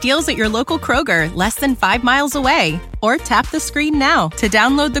 Shop these deals at your local Kroger, less than 5 miles away. Or tap the screen now to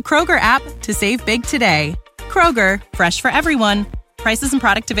download the Kroger app to save big today. Kroger, fresh for everyone. Prices and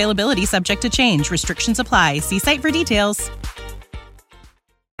product availability subject to change. Restrictions apply. See site for details.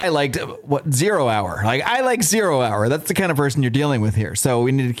 I liked 0 Hour. I like 0 Hour. That's the kind of person you're dealing with here. So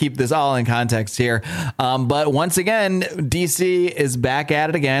we need to keep this all in context here. But once again, DC is back at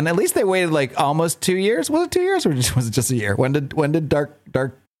it again. At least they waited like almost 2 years. Was it 2 years or was it just a year? When did dark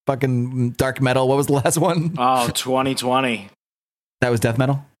metal? What was the last one? Oh, 2020. That was death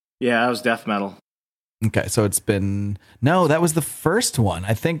metal? Yeah, that was death metal. Okay, so it's been that was the first one.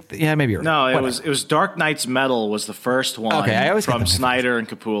 I think maybe you're no, right. it was Dark Knight's Metal was the first one. Okay, I always from Snyder and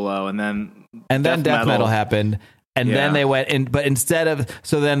Capullo, and then Death Metal happened, and then they went in. But instead of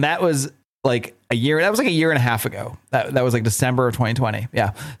then that was like a year. That was like a year and a half ago. That was like December of 2020.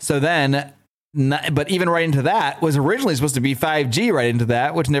 Yeah. So then. But even right into that was originally supposed to be 5G right into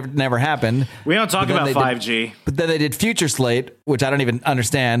that, which never happened. We don't talk about 5G. But then they did Future Slate, which I don't even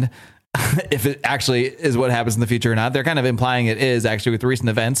understand if it actually is what happens in the future or not. They're kind of implying it is actually with recent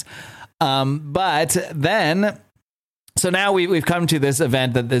events. But then, so now we've come to this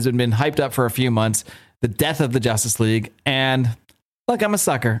event that has been hyped up for a few months, the death of the Justice League. And look, I'm a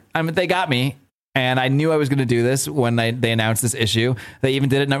sucker. They got me. And I knew I was going to do this when they announced this issue. They even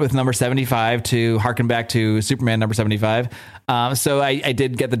did it with number 75 to harken back to Superman number 75. So I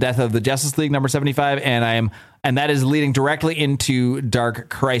did get the death of the Justice League number 75, and that is leading directly into Dark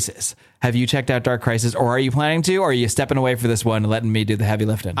Crisis. Have you checked out Dark Crisis, or are you planning to, or are you stepping away for this one and letting me do the heavy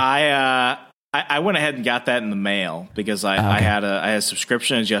lifting? I went ahead and got that in the mail because I had a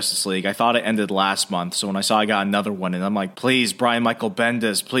subscription to Justice League. I thought it ended last month, so when I saw I got another one, and I'm like, please, Brian Michael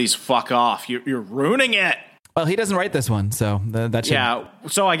Bendis, please fuck off. You're ruining it. Well, he doesn't write this one, so that should... Yeah,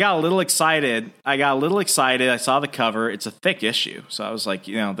 so I got a little excited. I saw the cover. It's a thick issue, so I was like,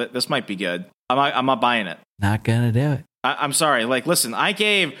 this might be good. I'm not buying it. Not gonna do it. I'm sorry. Like, listen, I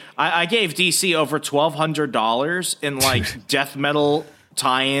gave DC over $1,200 in like death metal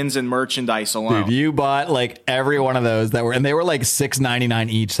tie-ins and merchandise alone. Dude, you bought like every one of those and they were like $6.99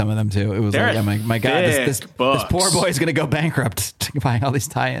 each. Some of them too. It was They're like, oh my god, this poor boy is gonna go bankrupt buying all these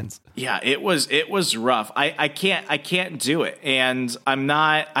tie-ins. Yeah, it was rough. I can't do it, and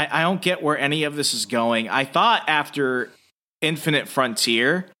I don't get where any of this is going. I thought after Infinite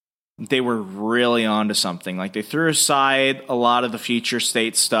Frontier, they were really onto something. Like, they threw aside a lot of the Future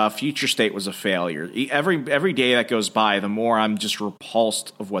State stuff. Future State was a failure. Every day that goes by, the more I'm just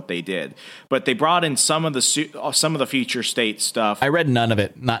repulsed of what they did. But they brought in some of the Future State stuff. I read none of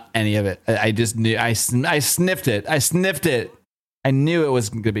it, not any of it. I just knew. I sniffed it. I knew it was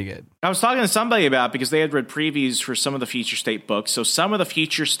going to be good. I was talking to somebody about it because they had read previews for some of the Future State books. So some of the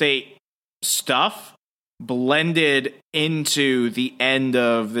Future State stuff blended into the end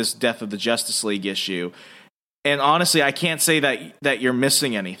of this Death of the Justice League issue. And honestly, I can't say that you're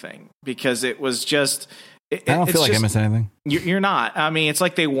missing anything, because it was just I don't feel like I missed anything. You're not. I mean, it's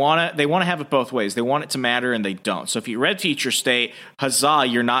like they want to have it both ways. They want it to matter and they don't. So if you read Future State, huzzah,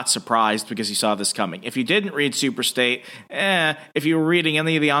 you're not surprised because you saw this coming. If you didn't read Super State, if you were reading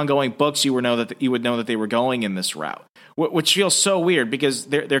any of the ongoing books, you would know that they were going in this route, which feels so weird because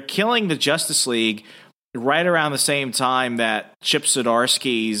they're killing the Justice League right around the same time that Chip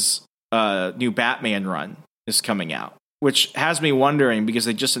Zdarsky's new Batman run is coming out. Which has me wondering because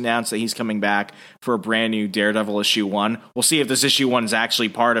they just announced that he's coming back for a brand new Daredevil issue 1. We'll see if this issue 1 is actually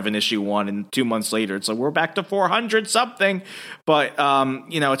part of an issue 1, and 2 months later it's like we're back to 400 something. But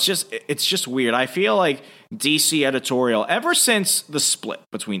it's just weird. I feel like DC editorial ever since the split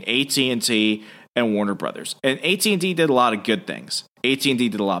between AT&T and Warner Brothers, and AT&T did a lot of good things. AT&T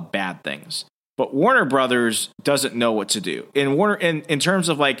did a lot of bad things, but Warner Brothers doesn't know what to do. In terms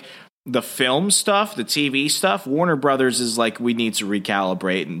of like the film stuff, the TV stuff, Warner Brothers is like, we need to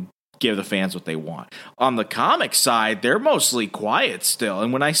recalibrate and give the fans what they want. On the comic side, they're mostly quiet still.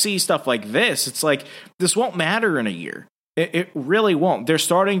 And when I see stuff like this, it's like, this won't matter in a year. It really won't. They're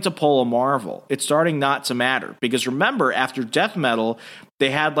starting to pull a Marvel. It's starting not to matter. Because remember, after Death Metal, they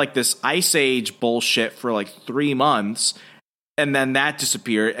had like this Ice Age bullshit for like 3 months. And then that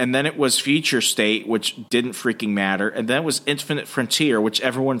disappeared. And then it was Future State, which didn't freaking matter. And then it was Infinite Frontier, which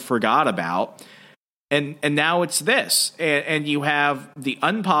everyone forgot about. And now it's this. And you have the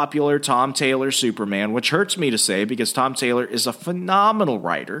unpopular Tom Taylor Superman, which hurts me to say because Tom Taylor is a phenomenal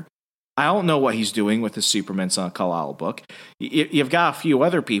writer. I don't know what he's doing with his Superman Son of Kal-El book. You've got a few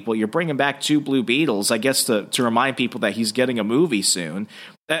other people. You're bringing back 2 Blue Beetles, I guess, to remind people that he's getting a movie soon.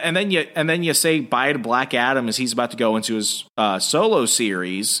 And then you say bye to Black Adam as he's about to go into his solo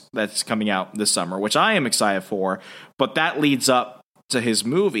series that's coming out this summer, which I am excited for. But that leads up to his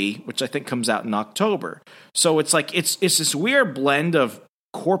movie, which I think comes out in October. So it's like it's this weird blend of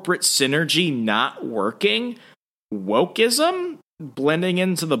corporate synergy not working, wokeism blending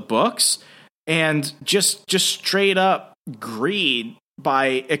into the books, and just straight up greed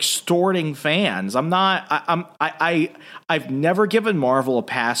by extorting fans. I've never given Marvel a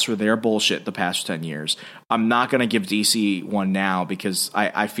pass for their bullshit the past 10 years. I'm not going to give DC one now because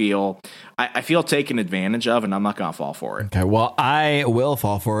I feel taken advantage of, and I'm not going to fall for it. Okay, well, I will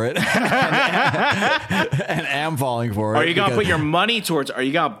fall for it, and am falling for it. Are you going to put your money towards? Are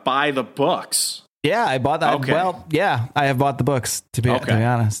you going to buy the books? Yeah, I bought that. Okay. Well, yeah, I have bought the books, to be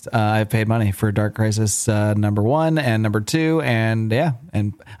honest. I've paid money for Dark Crisis number 1 and number 2, and yeah,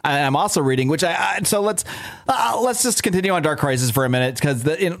 and I'm also reading, which so let's just continue on Dark Crisis for a minute, because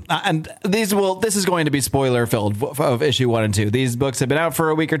this is going to be spoiler filled of issue 1 and 2. These books have been out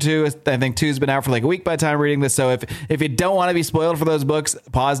for a week or two. I think 2's been out for like a week by the time I'm reading this. So if you don't want to be spoiled for those books,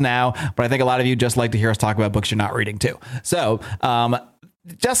 pause now. But I think a lot of you just like to hear us talk about books you're not reading too. So,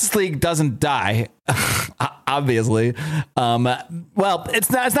 Justice League doesn't die, obviously. Well,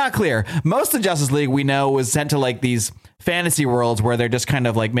 it's not clear. Most of Justice League we know was sent to like these fantasy worlds where they're just kind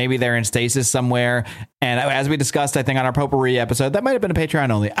of like, maybe they're in stasis somewhere. And as we discussed, I think on our Potpourri episode, that might have been a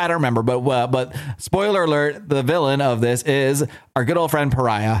Patreon only. I don't remember, but spoiler alert, the villain of this is our good old friend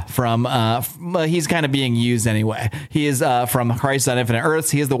Pariah from, he's kind of being used anyway. He is from Crisis on Infinite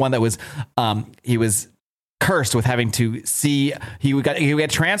Earths. He is the one that was, he was cursed with having to see, he would get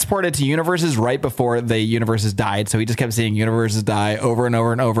transported to universes right before the universes died, so he just kept seeing universes die over and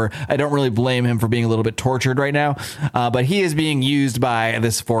over and over. I don't really blame him for being a little bit tortured right now, but he is being used by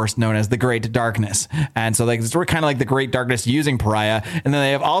this force known as the Great Darkness, and so like we're kind of like the Great Darkness using Pariah. And then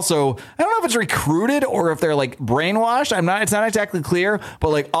they have also, I don't know if it's recruited or if they're like brainwashed, it's not exactly clear, but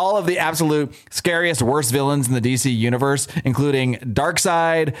like all of the absolute scariest, worst villains in the DC universe, including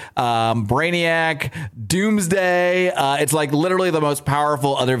Darkseid, Brainiac, Doomsday. It's like literally the most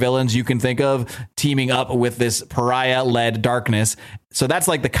powerful other villains you can think of teaming up with this Pariah-led darkness. So that's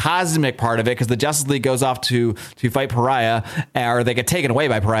like the cosmic part of it, because the Justice League goes off to fight Pariah, or they get taken away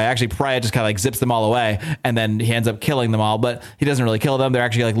by Pariah. Actually, Pariah just kind of like zips them all away, and then he ends up killing them all. But he doesn't really kill them. They're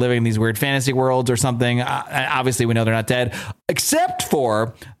actually like living in these weird fantasy worlds or something. Obviously, we know they're not dead, except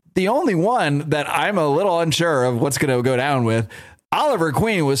for the only one that I'm a little unsure of what's going to go down with. Oliver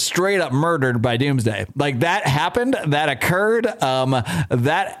Queen was straight up murdered by Doomsday. Like that happened, that occurred,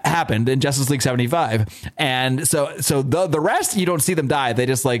 that happened in Justice League 75. And so the rest, you don't see them die. They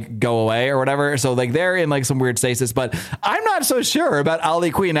just like go away or whatever. So like they're in like some weird stasis, but I'm not so sure about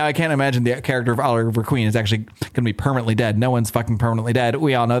Ollie Queen. Now I can't imagine the character of Oliver Queen is actually going to be permanently dead. No one's fucking permanently dead.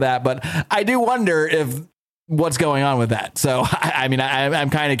 We all know that, but I do wonder if what's going on with that. So, I mean, I'm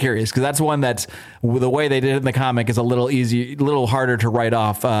kind of curious because that's one that's the way they did it in the comic is a little harder to write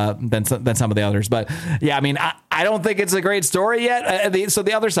off than some of the others. But yeah, I mean, I don't think it's a great story yet. So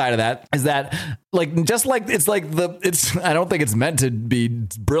the other side of that is that I don't think it's meant to be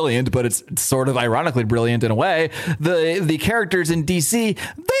brilliant, but it's sort of ironically brilliant in a way. The characters in DC,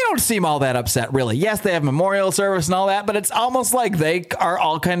 they don't seem all that upset, really. Yes, they have memorial service and all that, but it's almost like they are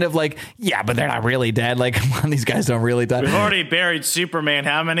all kind of like, yeah, but they're not really dead. Like, these guys don't really die. We've already buried Superman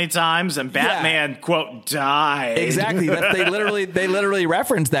how many times? And Batman, quote, died. Exactly. They literally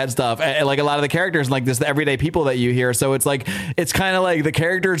reference that stuff. Like a lot of the characters, like the everyday people that you hear. So it's like, it's kind of like the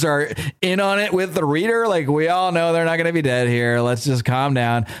characters are in on it with the reader. Like, we all know they're not going to be dead here. Let's just calm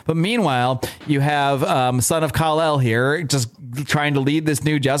down. But meanwhile, you have Son of Kal-El here just trying to lead this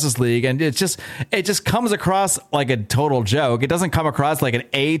new Justice League. And it just comes across like a total joke. It doesn't come across like an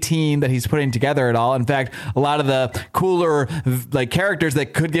A team that he's putting together at all. In fact, a lot of the cooler like characters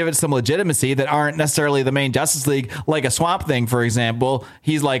that could give it some legitimacy that aren't necessarily the main Justice League, like a Swamp Thing, for example,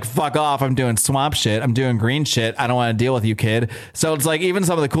 he's like, fuck off, I'm doing swamp shit, I'm doing green shit, I don't want to deal with you, kid. So it's like even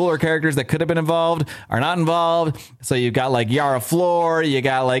some of the cooler characters that could have been involved are not involved. So you've got like Yara Flor, you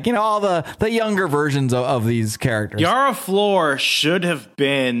got like, you know, all the younger versions of these characters. Yara Flor should have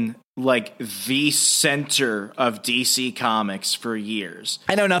been like the center of DC Comics for years.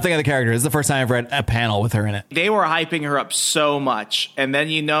 I know nothing of the character. This is the first time I've read a panel with her in it. They were hyping her up so much. And then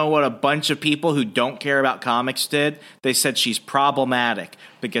you know what a bunch of people who don't care about comics did? They said she's problematic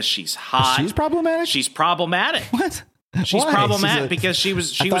because she's hot. She's problematic? She's problematic. What? She's Why? problematic because she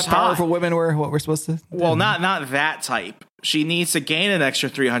was hot. Powerful women were what we're supposed to do. Well, not that type. She needs to gain an extra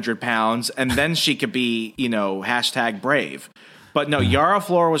 300 pounds and then she could be, you know, #brave. But no, Yara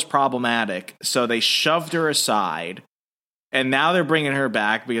Flor was problematic, so they shoved her aside, and now they're bringing her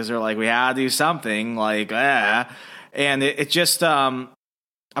back because they're like, we had to do something, like, and it just, I'm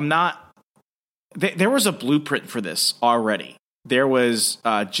not. There was a blueprint for this already. There was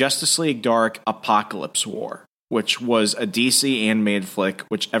Justice League Dark Apocalypse War, which was a DC animated flick,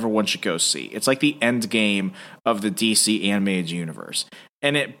 which everyone should go see. It's like the end game of the DC animated universe,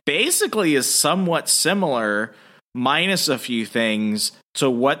 and it basically is somewhat similar, minus a few things, to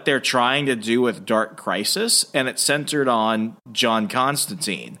what they're trying to do with Dark Crisis, and it's centered on John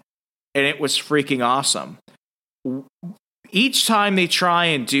Constantine, and it was freaking awesome. Each time they try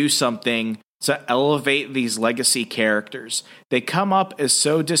and do something to elevate these legacy characters, they come up as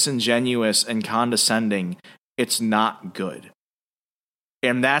so disingenuous and condescending, it's not good.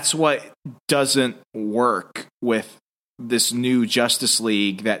 And that's what doesn't work with this new Justice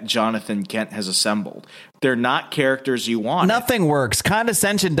League that Jonathan Kent has assembled. They're not characters you want. Nothing works.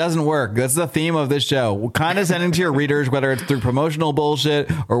 Condescension doesn't work. That's the theme of this show. Condescending to your readers, whether it's through promotional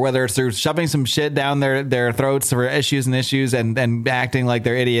bullshit or whether it's through shoving some shit down their throats for issues and acting like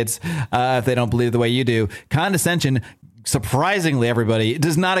they're idiots if they don't believe the way you do. Condescension, surprisingly, everybody, it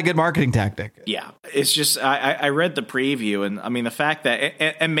is not a good marketing tactic. Yeah, it's just I read the preview, and I mean the fact that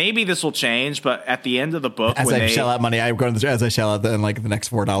and maybe this will change, but at the end of the book, as I shell out money, I go as I shell out the next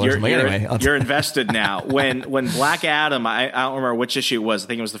 $4. You're invested now. When Black Adam, I don't remember which issue it was. I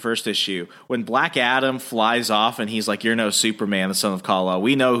think it was the first issue. When Black Adam flies off and he's like, "You're no Superman, the son of Kal-El.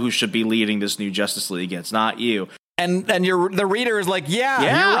 We know who should be leading this new Justice League. It's not you." And the reader is like, yeah,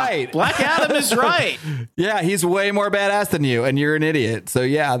 you're right. Black Adam is right. Yeah, he's way more badass than you, and you're an idiot. So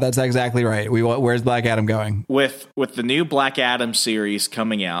yeah, that's exactly right. Where's Black Adam going? With the new Black Adam series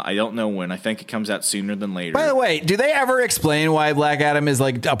coming out, I don't know when. I think it comes out sooner than later. By the way, do they ever explain why Black Adam is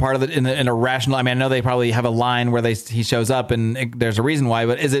like a part of it in a rational? I mean, I know they probably have a line where he shows up and there's a reason why,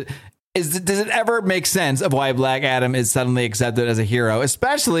 but does it ever make sense of why Black Adam is suddenly accepted as a hero,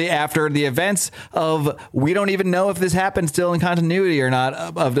 especially after the events of, we don't even know if this happened still in continuity or not,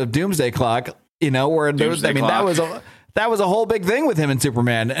 of Doomsday Clock, you know, where that was a whole big thing with him and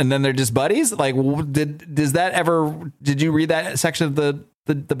Superman, and then they're just buddies. Like, did you read that section of the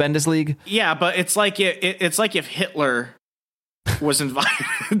Bendis League? Yeah, but it's like if Hitler was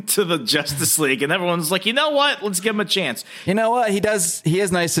invited to the Justice League and everyone's like, you know what, let's give him a chance. You know what, he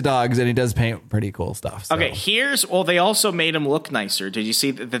is nice to dogs and he does paint pretty cool stuff, so. Okay, they also made him look nicer. Did you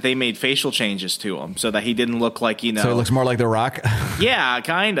see that they made facial changes to him so that he didn't look like, you know, so he looks more like The Rock? Yeah,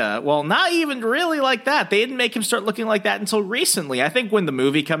 kinda. Well, not even really like that. They didn't make him start looking like that until recently. I think when the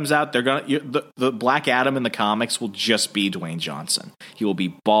movie comes out, they're gonna the Black Adam in the comics will just be Dwayne Johnson. He will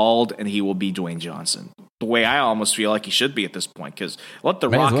be bald and he will be Dwayne Johnson, the way I almost feel like he should be at this point, because let The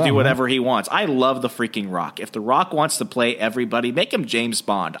Rock do whatever he wants. I love the freaking Rock. If The Rock wants to play everybody, make him James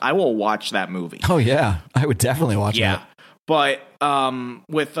Bond. I will watch that movie. Oh, yeah. I would definitely watch that. But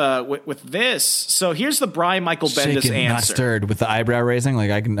with this, so here's the Brian Michael Bendis Shaken, answer. Not stirred, with the eyebrow raising.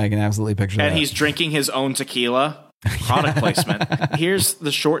 Like I can absolutely picture that. And he's drinking his own tequila. Product placement. Here's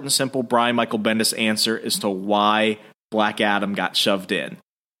the short and simple Brian Michael Bendis answer as to why Black Adam got shoved in.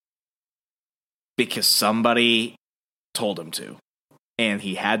 Because somebody told him to. And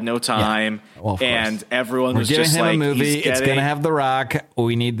he had no time. Yeah. Well, and everyone was just like, a movie. It's going to have The Rock.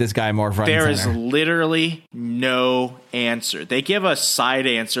 We need this guy more front and center. There is literally no answer. They give a side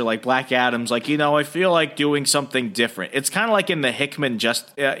answer like Black Adam's like, I feel like doing something different. It's kind of like in the Hickman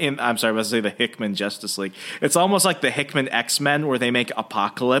the Hickman Justice League. It's almost like the Hickman X-Men where they make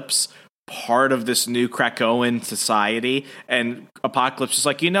Apocalypse part of this new Krakoan society, and Apocalypse is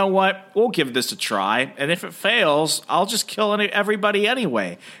like, you know what? We'll give this a try, and if it fails, I'll just kill everybody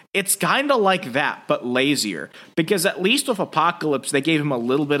anyway. It's kind of like that, but lazier, because at least with Apocalypse, they gave him a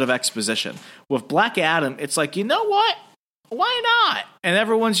little bit of exposition. With Black Adam, it's like, you know what? Why not? And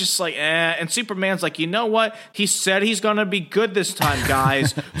everyone's just like, and Superman's like, you know what? He said he's going to be good this time,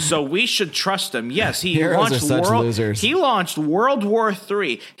 guys, so we should trust him. Yes, he launched World War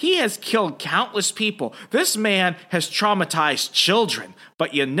III. He has killed countless people. This man has traumatized children.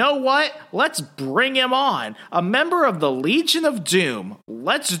 But you know what? Let's bring him on. A member of the Legion of Doom.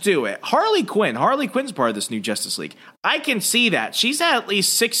 Let's do it. Harley Quinn. Harley Quinn's part of this new Justice League. I can see that. She's had at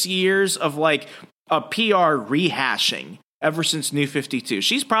least 6 years of like a PR rehashing ever since New 52.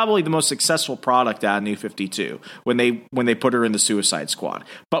 She's probably the most successful product out of New 52 when they put her in the Suicide Squad.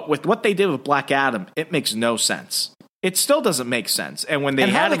 But with what they did with Black Adam, it makes no sense. It still doesn't make sense. And when they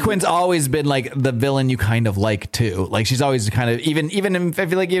Harley Quinn's always been like the villain you kind of like too. Like she's always kind of even I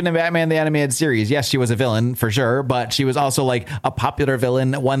feel like even in Batman the Animated Series, yes, she was a villain for sure, but she was also like a popular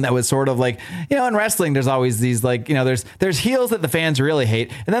villain, one that was sort of like, in wrestling there's always these like, there's heels that the fans really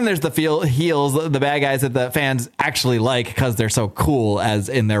hate, and then there's the heels, the bad guys that the fans actually like because they're so cool as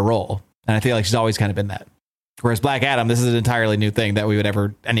in their role. And I feel like she's always kind of been that. Whereas Black Adam, this is an entirely new thing that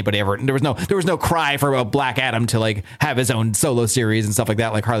anybody ever. There was no cry for a Black Adam to like have his own solo series and stuff like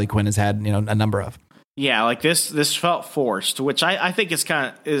that, like Harley Quinn has had, a number of. Yeah, like this felt forced, which I think is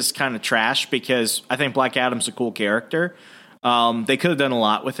kind of trash, because I think Black Adam's a cool character. They could have done a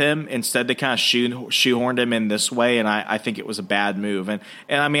lot with him. Instead, they kind of shoehorned him in this way, and I think it was a bad move. And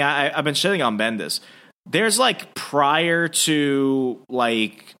I mean, I've been shitting on Bendis. There's like prior to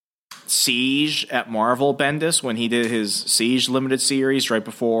like Siege at Marvel Bendis, when he did his Siege limited series right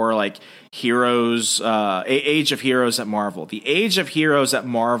before like Heroes, Age of Heroes at Marvel. The Age of Heroes at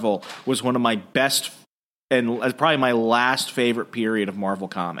Marvel was one of my best and probably my last favorite period of Marvel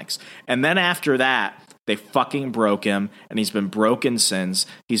Comics. And then after that, they fucking broke him, and he's been broken since.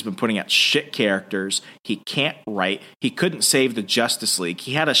 He's been putting out shit characters. He can't write. He couldn't save the Justice League.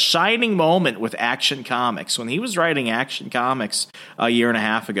 He had a shining moment with Action Comics. When he was writing Action Comics a year and a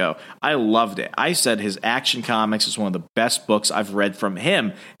half ago, I loved it. I said his Action Comics is one of the best books I've read from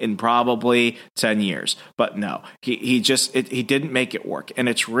him in probably 10 years. But no, he didn't make it work, and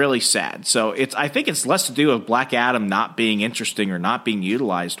it's really sad. So I think it's less to do with Black Adam not being interesting or not being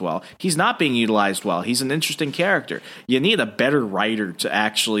utilized well. He's not being utilized well. He's an interesting character. You need a better writer to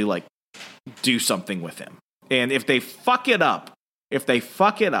actually like do something with him. And if they fuck it up,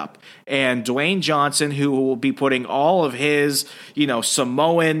 and Dwayne Johnson, who will be putting all of his,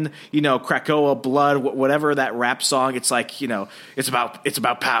 Samoan, Krakoa blood, whatever that rap song, it's like, it's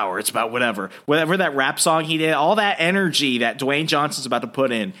about power, it's about whatever that rap song he did, all that energy that Dwayne Johnson's about to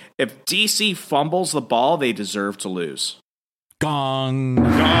put in. If DC fumbles the ball, they deserve to lose. Gong.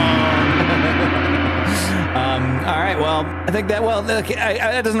 All right. Well, I think that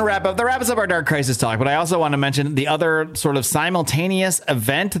that doesn't wrap up. That wraps up our Dark Crisis talk. But I also want to mention the other sort of simultaneous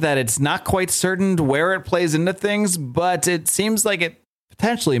event that it's not quite certain where it plays into things, but it seems like it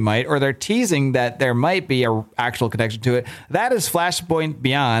potentially might, or they're teasing that there might be a actual connection to it. That is Flashpoint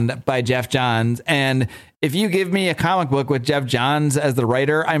Beyond by Geoff Johns. And if you give me a comic book with Geoff Johns as the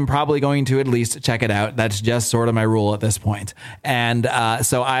writer, I'm probably going to at least check it out. That's just sort of my rule at this point. And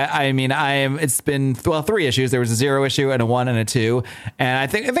so it's been 3 issues. There was a 0 issue and a 1 and a 2. And I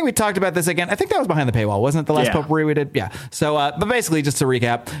think we talked about this again. I think that was behind the paywall, wasn't it? The last potpourri we did? Yeah. So, but basically, just to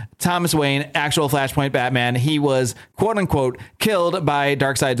recap, Thomas Wayne, actual Flashpoint Batman, he was quote unquote killed by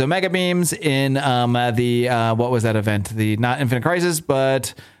Darkseid's Omega beams in what was that event? The not Infinite Crisis,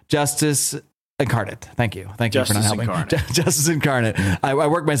 but Justice Incarnate. Thank you for Justice not helping. Incarnate. Justice Incarnate. I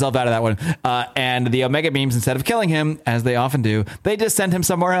worked myself out of that one. And the Omega Beams, instead of killing him, as they often do, they just sent him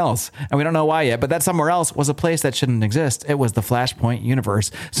somewhere else. And we don't know why yet, but that somewhere else was a place that shouldn't exist. It was the Flashpoint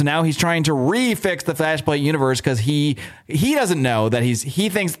universe. So now he's trying to refix the Flashpoint universe because he doesn't know that he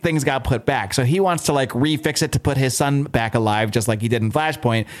thinks things got put back. So he wants to like refix it to put his son back alive, just like he did in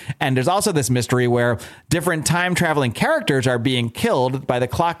Flashpoint. And there's also this mystery where different time traveling characters are being killed by the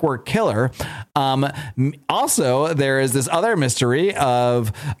Clockwork Killer. Also, there is this other mystery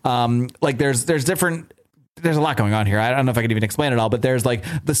of like there's a lot going on here. I don't know if I can even explain it all, but there's like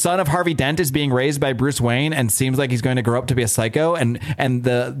the son of Harvey Dent is being raised by Bruce Wayne and seems like he's going to grow up to be a psycho. And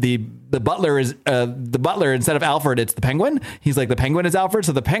the butler is the butler instead of Alfred, it's the Penguin. He's like the Penguin is Alfred.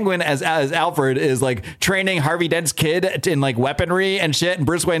 So the Penguin as Alfred is like training Harvey Dent's kid in like weaponry and shit. And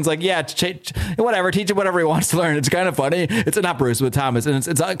Bruce Wayne's like, yeah, whatever, teach him whatever he wants to learn. It's kind of funny. It's not Bruce with Thomas. And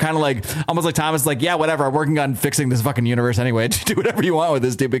it's kind of like almost like Thomas is like, yeah, whatever. I'm working on fixing this fucking universe anyway. Do whatever you want with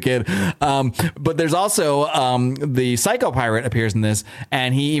this stupid kid. But there's also the Psycho Pirate appears in this,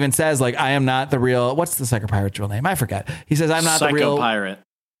 and he even says like, I am not the real. What's the Psycho Pirate's real name? I forget. He says I'm not the real Pirate.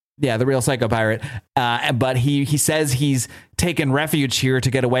 Yeah, the real Psycho Pirate. But he says he's taken refuge here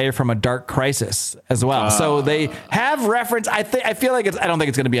to get away from a dark crisis as well. So they have reference. I feel like I don't think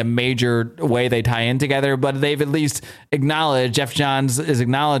it's going to be a major way they tie in together, but they've at least acknowledged, Jeff Johns is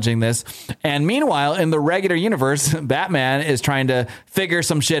acknowledging this. And meanwhile, in the regular universe, Batman is trying to figure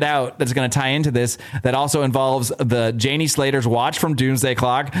some shit out that's going to tie into this. That also involves the Janie Slater's watch from Doomsday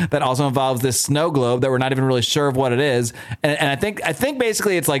Clock. That also involves this snow globe that we're not even really sure of what it is. And I think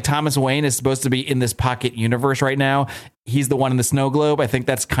basically it's like Thomas Wayne is supposed to be in this pocket universe right now. He's the one in the snow globe. I think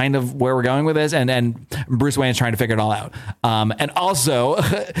that's kind of where we're going with this. And Bruce Wayne is trying to figure it all out. And also,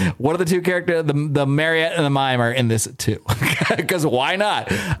 one of the two characters, the Marriott and the Mime are in this too. Because why not?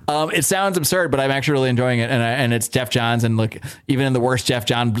 It sounds absurd, but I'm actually really enjoying it. And it's Jeff Johns. And look, even in the worst Jeff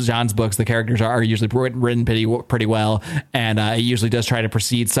Johns books, the characters are usually written pretty well. And he usually does try to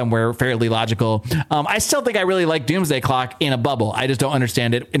proceed somewhere fairly logical. I still think I really like Doomsday Clock in a bubble. I just don't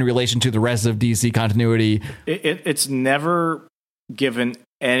understand it in relation to the rest of DC continuity. It's never given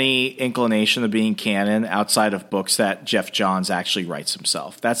any inclination of being canon outside of books that Jeff Johns actually writes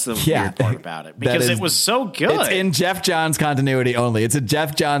himself. That's the weird part about it, because it was so good. It's in Jeff Johns continuity only. It's a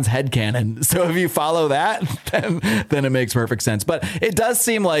Jeff Johns headcanon. So if you follow that, then it makes perfect sense. But it does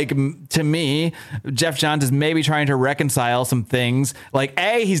seem like, to me, Jeff Johns is maybe trying to reconcile some things. Like,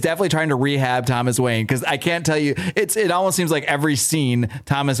 he's definitely trying to rehab Thomas Wayne, because I can't tell you, it almost seems like every scene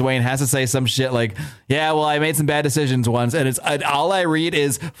Thomas Wayne has to say some shit like, yeah, well, I made some bad decisions once. And all I read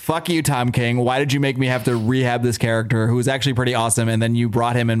is, fuck you, Tom King. Why did you make me have to rehab this character who was actually pretty awesome, and then you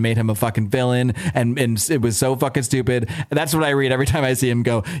brought him and made him a fucking villain, and it was so fucking stupid. And that's what I read every time I see him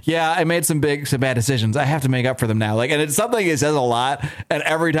go, yeah, I made some bad decisions. I have to make up for them now. Like, and it's something he says a lot, and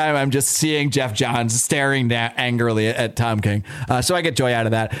every time I'm just seeing Jeff Johns staring down angrily at Tom King. So I get joy out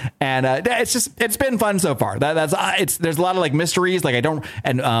of that, and it's been fun so far. There's a lot of like mysteries, like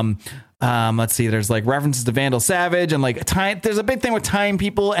let's see, there's like references to Vandal Savage and like time. There's a big thing with time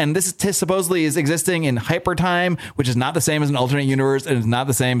people, and this supposedly is existing in hyper time, which is not the same as an alternate universe, and it's not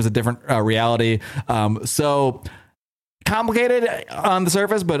the same as a different reality. So complicated on the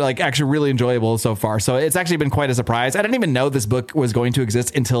surface, but like actually really enjoyable so far. So it's actually been quite a surprise. I didn't even know this book was going to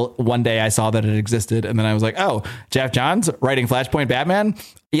exist until one day I saw that it existed, and then I was like, oh, Jeff Johns writing Flashpoint Batman?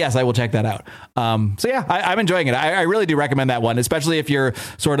 Yes, I will check that out. So yeah, I'm enjoying it. I really do recommend that one, especially if you're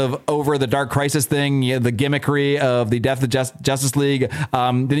sort of over the Dark Crisis thing, the gimmickry of the Death of Justice League.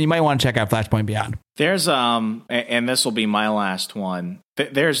 Then you might want to check out Flashpoint Beyond. There's and this will be my last one.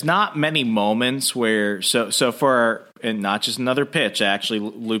 There's not many moments where and not just another pitch actually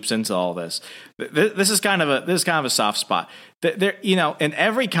loops into all this. This is kind of a soft spot. There, in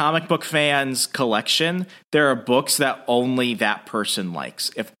every comic book fan's collection, there are books that only that person likes.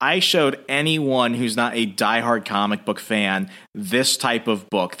 If I showed anyone who's not a diehard comic book fan this type of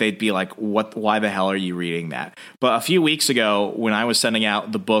book, they'd be like, "What? Why the hell are you reading that?" But a few weeks ago, when I was sending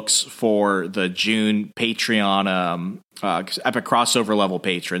out the books for the June Patreon Epic crossover level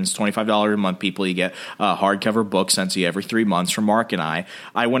patrons, $25 a month people, you get a hardcover book sent to you every 3 months from Mark and I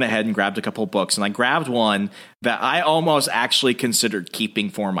went ahead and grabbed a couple of books, and I grabbed one that I almost actually considered keeping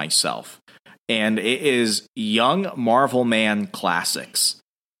for myself. And it is Young Marvel Man Classics.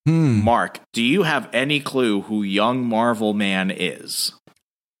 Mark, do you have any clue who Young Marvel Man is?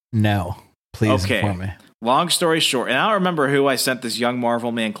 No. Please inform me. Long story short, and I don't remember who I sent this Young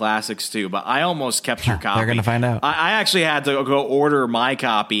Marvel Man Classics to, but I almost kept your copy. They're going to find out. I actually had to go order my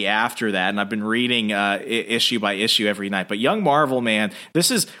copy after that, and I've been reading issue by issue every night. But Young Marvel Man,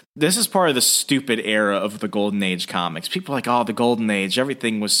 this is part of the stupid era of the Golden Age comics. People are like, oh, the Golden Age,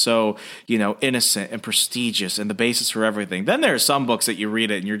 everything was so, innocent and prestigious and the basis for everything. Then there are some books that you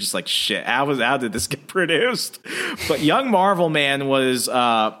read it and you're just like, shit, how did this get produced? But Young Marvel Man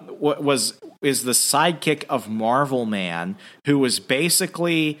is the sidekick of Marvel Man, who was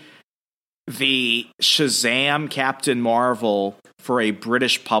basically the Shazam Captain Marvel for a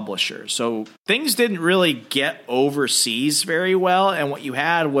British publisher. So things didn't really get overseas very well. And what you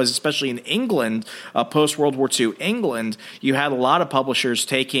had was, especially in England, post-World War II England, you had a lot of publishers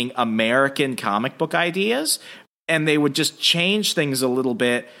taking American comic book ideas, and they would just change things a little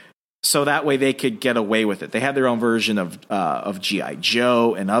bit so that way they could get away with it. They had their own version of G.I.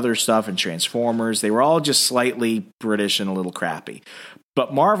 Joe and other stuff and Transformers. They were all just slightly British and a little crappy.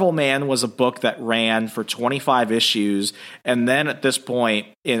 But Marvel Man was a book that ran for 25 issues. And then at this point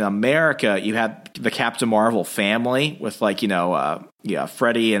in America, you had the Captain Marvel family with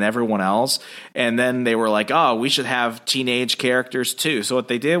Freddie and everyone else. And then they were like, oh, we should have teenage characters too. So what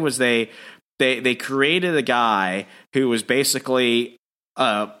they did was they created a guy who was basically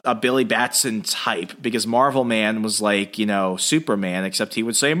a Billy Batson type, because Marvel Man was like, Superman, except he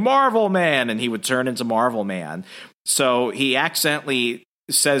would say Marvel Man and he would turn into Marvel Man. So he accidentally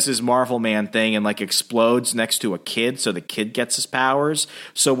says his Marvel Man thing and explodes next to a kid, so the kid gets his powers.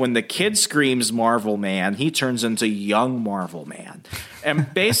 So when the kid screams Marvel Man, he turns into Young Marvel Man.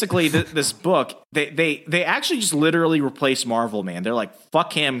 And basically this book, they actually just literally replaced Marvel Man. They're like,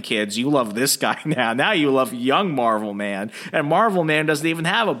 fuck him, kids, you love this guy now you love Young Marvel Man. And Marvel Man doesn't even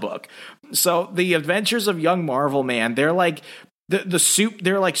have a book. So the Adventures of Young Marvel Man, they're like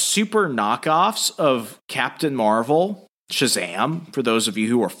they're like super knockoffs of Captain Marvel, Shazam, for those of you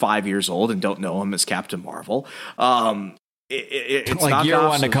who are 5 years old and don't know him as Captain Marvel. It's like you're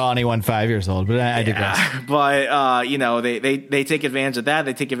one to call anyone 5 years old, but I digress. But they take advantage of that.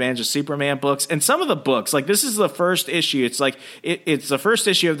 They take advantage of Superman books, and some of the books, like this is the first issue. It's like it's the first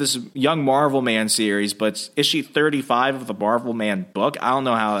issue of this Young Marvel Man series, but it's issue 35 of the Marvel Man book. I don't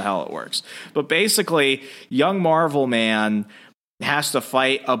know how the hell it works, but basically, Young Marvel Man has to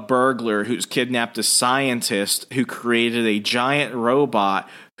fight a burglar who's kidnapped a scientist who created a giant robot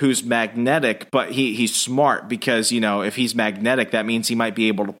who's magnetic, but he's smart because, if he's magnetic, that means he might be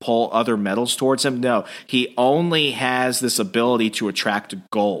able to pull other metals towards him. No, he only has this ability to attract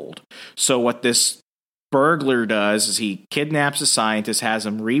gold. So what this burglar does is he kidnaps a scientist, has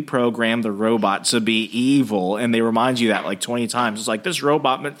him reprogram the robot to be evil, and they remind you that 20 times. It's like, this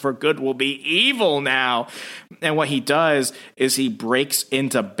robot meant for good will be evil now. And what he does is he breaks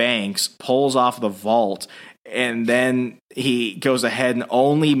into banks, pulls off the vault, and then he goes ahead and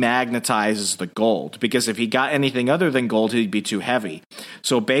only magnetizes the gold, because if he got anything other than gold, he'd be too heavy.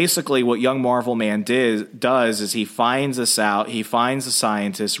 So basically what Young Marvel Man does is he finds this out, he finds the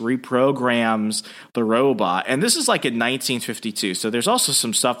scientist, reprograms the robot, and this is in 1952, so there's also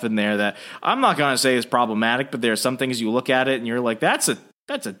some stuff in there that I'm not going to say is problematic, but there are some things you look at it and you're like, that's a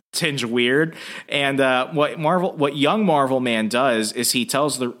tinge weird. And what Young Marvel Man does is he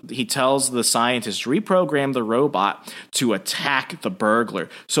tells the scientist reprogram the robot to attack the burglar.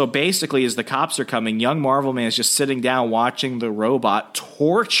 So basically, as the cops are coming, Young Marvel Man is just sitting down watching the robot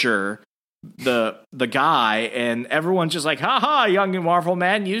torture the guy, and everyone's just like, haha, Young Marvel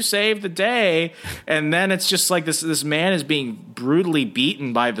Man, you saved the day. And then it's just like this man is being brutally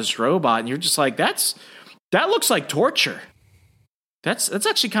beaten by this robot, and you're just like, that looks like torture. That's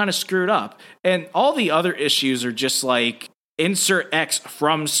actually kind of screwed up. And all the other issues are just like insert X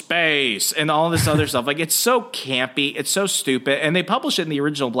from space and all this other stuff. It's so campy. It's so stupid. And they publish it in the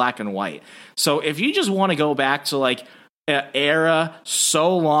original black and white. So if you just want to go back to an era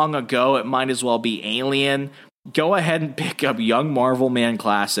so long ago, it might as well be Alien. Go ahead and pick up Young Marvel Man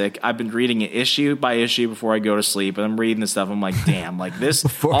Classic. I've been reading it issue by issue before I go to sleep, and I'm reading this stuff. I'm like, damn, this,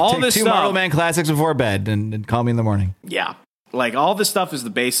 all this two stuff. Marvel Man Classics before bed and call me in the morning. Yeah. All this stuff is the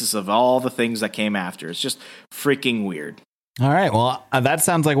basis of all the things that came after. It's just freaking weird. All right. Well, that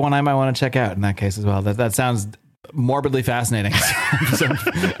sounds like one I might want to check out in that case as well. That sounds morbidly fascinating. So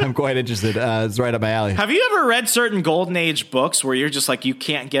I'm quite interested. It's right up my alley. Have you ever read certain Golden Age books where you're just like, you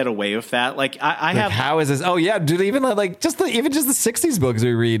can't get away with that? I have. How is this? Oh yeah, dude. Even just the 60s books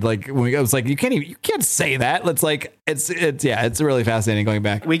we read. When we, I was like, you can't say that. It's really fascinating going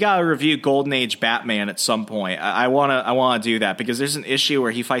back. We gotta review Golden Age Batman at some point. I wanna do that because there's an issue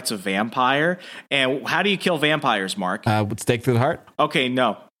where he fights a vampire. And how do you kill vampires, Mark? Stake through the heart. Okay,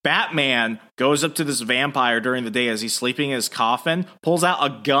 no. Batman goes up to this vampire during the day as he's sleeping in his coffin, pulls out a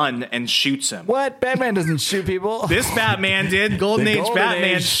gun and shoots him. What? Batman doesn't shoot people. This Batman did. Golden The Age Golden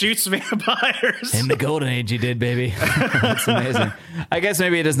Batman Age. shoots vampires. In the Golden Age, you did, baby. That's amazing. I guess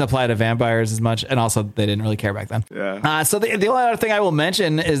maybe it doesn't apply to vampires as much, and also they didn't really care back then. Yeah. So the only other thing I will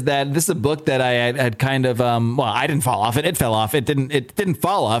mention is that this is a book that I had kind of I didn't fall off it. It fell off. It didn't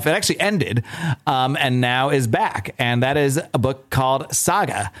fall off. It actually ended, and now is back, and that is a book called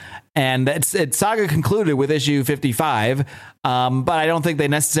Saga. And Saga concluded with issue 55, but I don't think they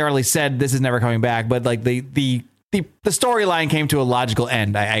necessarily said this is never coming back. But like the storyline came to a logical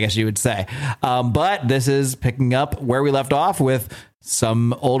end, I guess you would say. But this is picking up where we left off with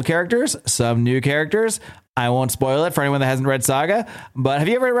some old characters, some new characters. I won't spoil it for anyone that hasn't read Saga. But have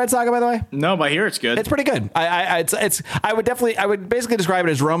you ever read Saga, by the way? No, but I hear it's good. It's pretty good. I would basically describe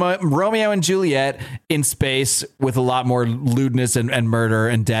it as Romeo and Juliet in space with a lot more lewdness and murder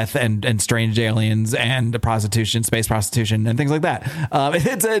and death and strange aliens and prostitution, space prostitution and things like that.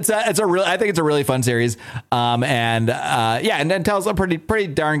 It's a real. I think it's a really fun series. And then tells a pretty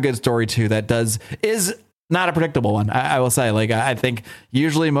darn good story too. That is not a predictable one. I will say, like, I think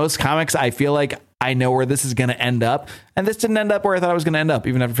usually most comics, I feel like I know where this is going to end up. And this didn't end up where I thought it was going to end up,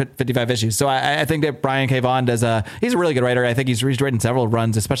 even after 55 issues. So I think that Brian K. Vaughan he's a really good writer. I think he's written several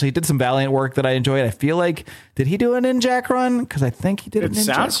runs, especially he did some Valiant work that I enjoyed. I feel like, did he do an Ninjak run? Because I think he did a Ninjak run. It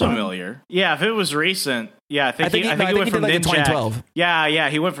sounds familiar. Yeah, if it was recent. Yeah, I think he went from like Ninjak. 2012. Yeah,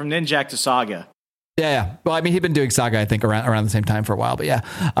 he went from Ninjak to Saga. Yeah. Well, I mean, he'd been doing Saga, I think, around the same time for a while. But yeah.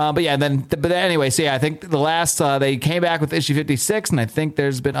 But anyway, so yeah, I think the last, they came back with issue 56, and I think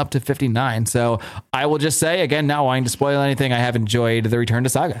there's been up to 59. So I will just say, again, not wanting to spoil anything, I have enjoyed the return to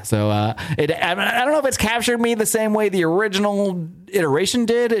Saga. So I don't know if it's captured me the same way the original iteration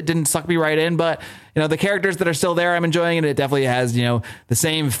did. It didn't suck me right in, but the characters that are still there, I'm enjoying it. It definitely has, the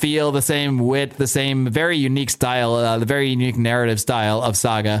same feel, the same wit, the same very unique style, the very unique narrative style of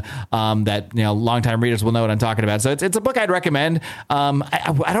Saga that, longtime readers will know what I'm talking about. So it's a book I'd recommend.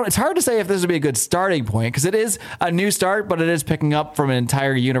 It's hard to say if this would be a good starting point because it is a new start, but it is picking up from an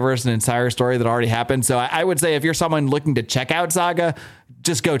entire universe, an entire story that already happened. So I would say if you're someone looking to check out Saga,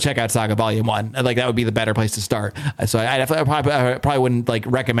 just go check out Saga Volume 1. Like that would be the better place to start. So I probably wouldn't like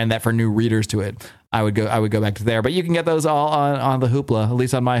recommend that for new readers to it. I would go back to there, but you can get those all on the Hoopla, at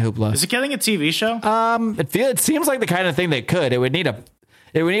least on my Hoopla. Is it getting a TV show? It seems like the kind of thing that could. It would need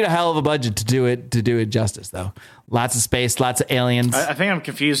a hell of a budget to do it justice, though. Lots of space, lots of aliens. I think I'm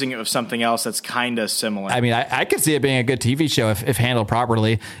confusing it with something else that's kind of similar. I mean, I could see it being a good TV show if handled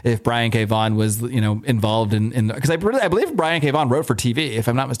properly. If Brian K. Vaughan was, involved in because I believe Brian K. Vaughan wrote for TV, if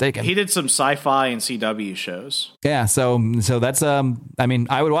I'm not mistaken. He did some sci-fi and CW shows. Yeah, so that's I mean,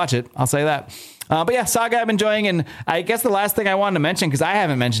 I would watch it. I'll say that. But yeah, Saga I'm enjoying. And I guess the last thing I wanted to mention, because I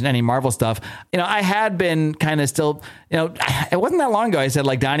haven't mentioned any Marvel stuff, I had been kind of still, it wasn't that long ago. I said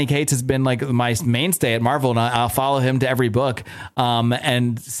like Donny Cates has been like my mainstay at Marvel and I'll follow him to every book.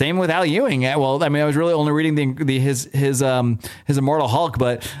 And same with Al Ewing. Well, I mean, I was really only reading his Immortal Hulk,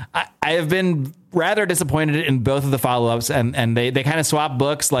 but I have been rather disappointed in both of the follow-ups and they kind of swap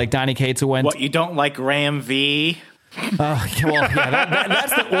books. Like Donny Cates went. What, you don't like Ram V? That's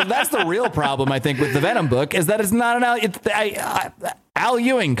the real problem, I think, with the Venom book is that it's not Al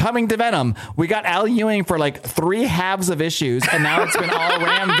Ewing coming to Venom. We got Al Ewing for like 3 halves of issues, and now it's been all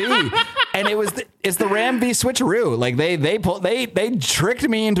Ram V. And it's the Ram V switcheroo. Like they tricked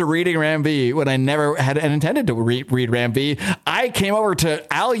me into reading Ram V when I never had intended to read Ram V. I came over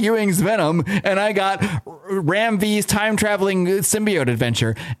to Al Ewing's Venom, and I got Ram V's time traveling symbiote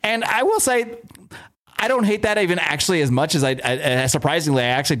adventure. And I will say, I don't hate that even actually as much as surprisingly, I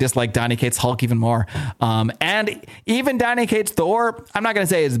actually dislike Donny Cates' Hulk even more. And even Donny Cates' Thor, I'm not going to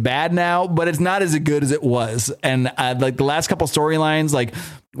say it's bad now, but it's not as good as it was. And like the last couple storylines, like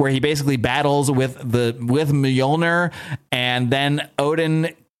where he basically battles with Mjolnir, and then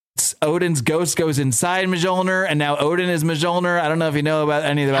Odin's ghost goes inside Mjolnir, and now Odin is Mjolnir. I don't know if you know about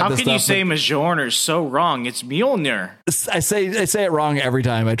any about How this stuff. How can you say Mjolnir is so wrong? It's Mjolnir. I say it wrong every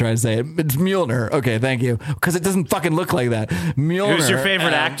time I try to say it. It's Mjolnir. Okay, thank you. Because it doesn't fucking look like that. Mjolnir. Who's your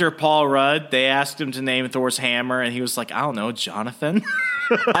favorite actor? Paul Rudd. They asked him to name Thor's hammer, and he was like, I don't know, Jonathan.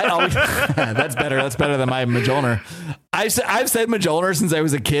 That's better. That's better than my Mjolnir. I've said Mjolnir since I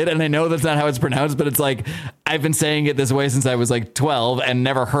was a kid, and I know that's not how it's pronounced, but it's like I've been saying it this way since I was like 12 and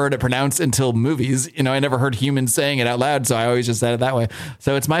never heard it pronounced until movies. You know, I never heard humans saying it out loud, so I always just said it that way.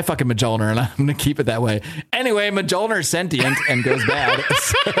 So it's my fucking Mjolnir, and I'm going to keep it that way. Anyway, Mjolnir's sentient and goes bad.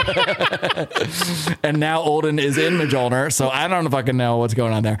 And now Olden is in Mjolnir, so I don't fucking know what's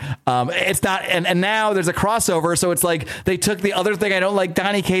going on there. It's not, and now there's a crossover, so it's like they took the other thing I don't like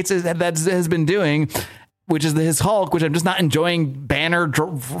Donny Cates has been doing, which is his Hulk, which I'm just not enjoying. Banner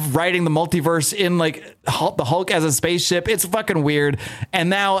writing the multiverse in like the Hulk as a spaceship. It's fucking weird. And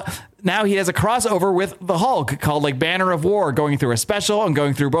now he has a crossover with the Hulk called like Banner of War, going through a special and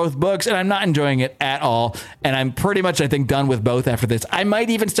going through both books. And I'm not enjoying it at all. And I'm pretty much, I think, done with both after this. I might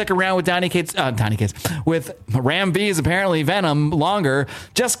even stick around with Donny Cates with Ram V's apparently Venom longer,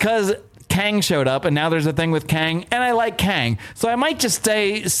 just because Kang showed up, and now there's a thing with Kang, and I like Kang, so I might just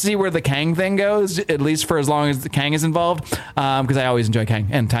see where the Kang thing goes, at least for as long as the Kang is involved, because I always enjoy Kang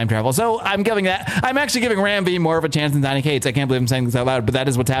and time travel. So I'm actually giving Ram V more of a chance than Donny Cates. I can't believe I'm saying this out loud, but that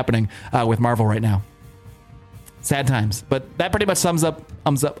is what's happening with Marvel right now. Sad times, but that pretty much sums up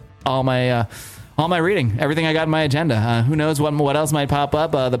all my reading, everything I got in my agenda. Who knows what else might pop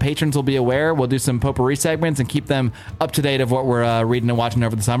up. The patrons will be aware. We'll do some potpourri segments and keep them up to date of what we're reading and watching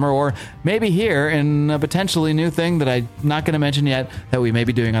over the summer, or maybe here in a potentially new thing that I'm not going to mention yet that we may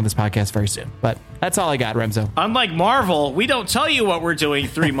be doing on this podcast very soon. But that's all I got, Remzo. Unlike Marvel, we don't tell you what we're doing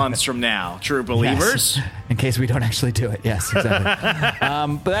 3 months from now, true believers. Yes. In case we don't actually do it. Yes,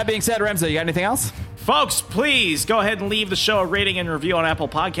 exactly. But that being said, Remzo, you got anything else? Folks, please go ahead and leave the show a rating and review on Apple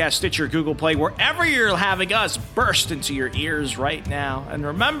Podcasts, Stitcher, Google Play, wherever you're having us burst into your ears right now. And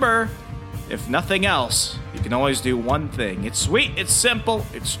remember, if nothing else, you can always do one thing. It's sweet, it's simple,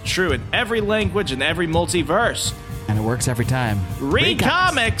 it's true in every language and every multiverse. And it works every time. Read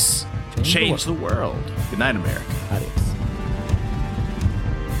comics. Change the world. Good night, America. Adios.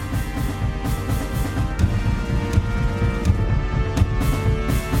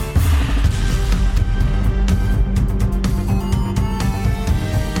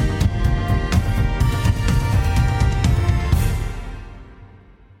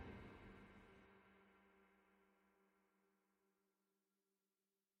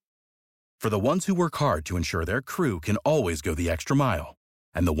 For the ones who work hard to ensure their crew can always go the extra mile,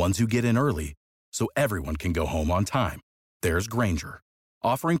 and the ones who get in early so everyone can go home on time, there's Grainger,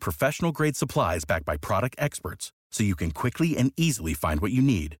 offering professional-grade supplies backed by product experts so you can quickly and easily find what you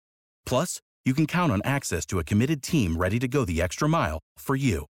need. Plus, you can count on access to a committed team ready to go the extra mile for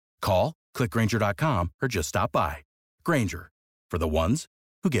you. Call, click Grainger.com, or just stop by. Grainger, for the ones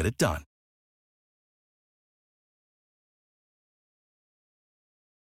who get it done.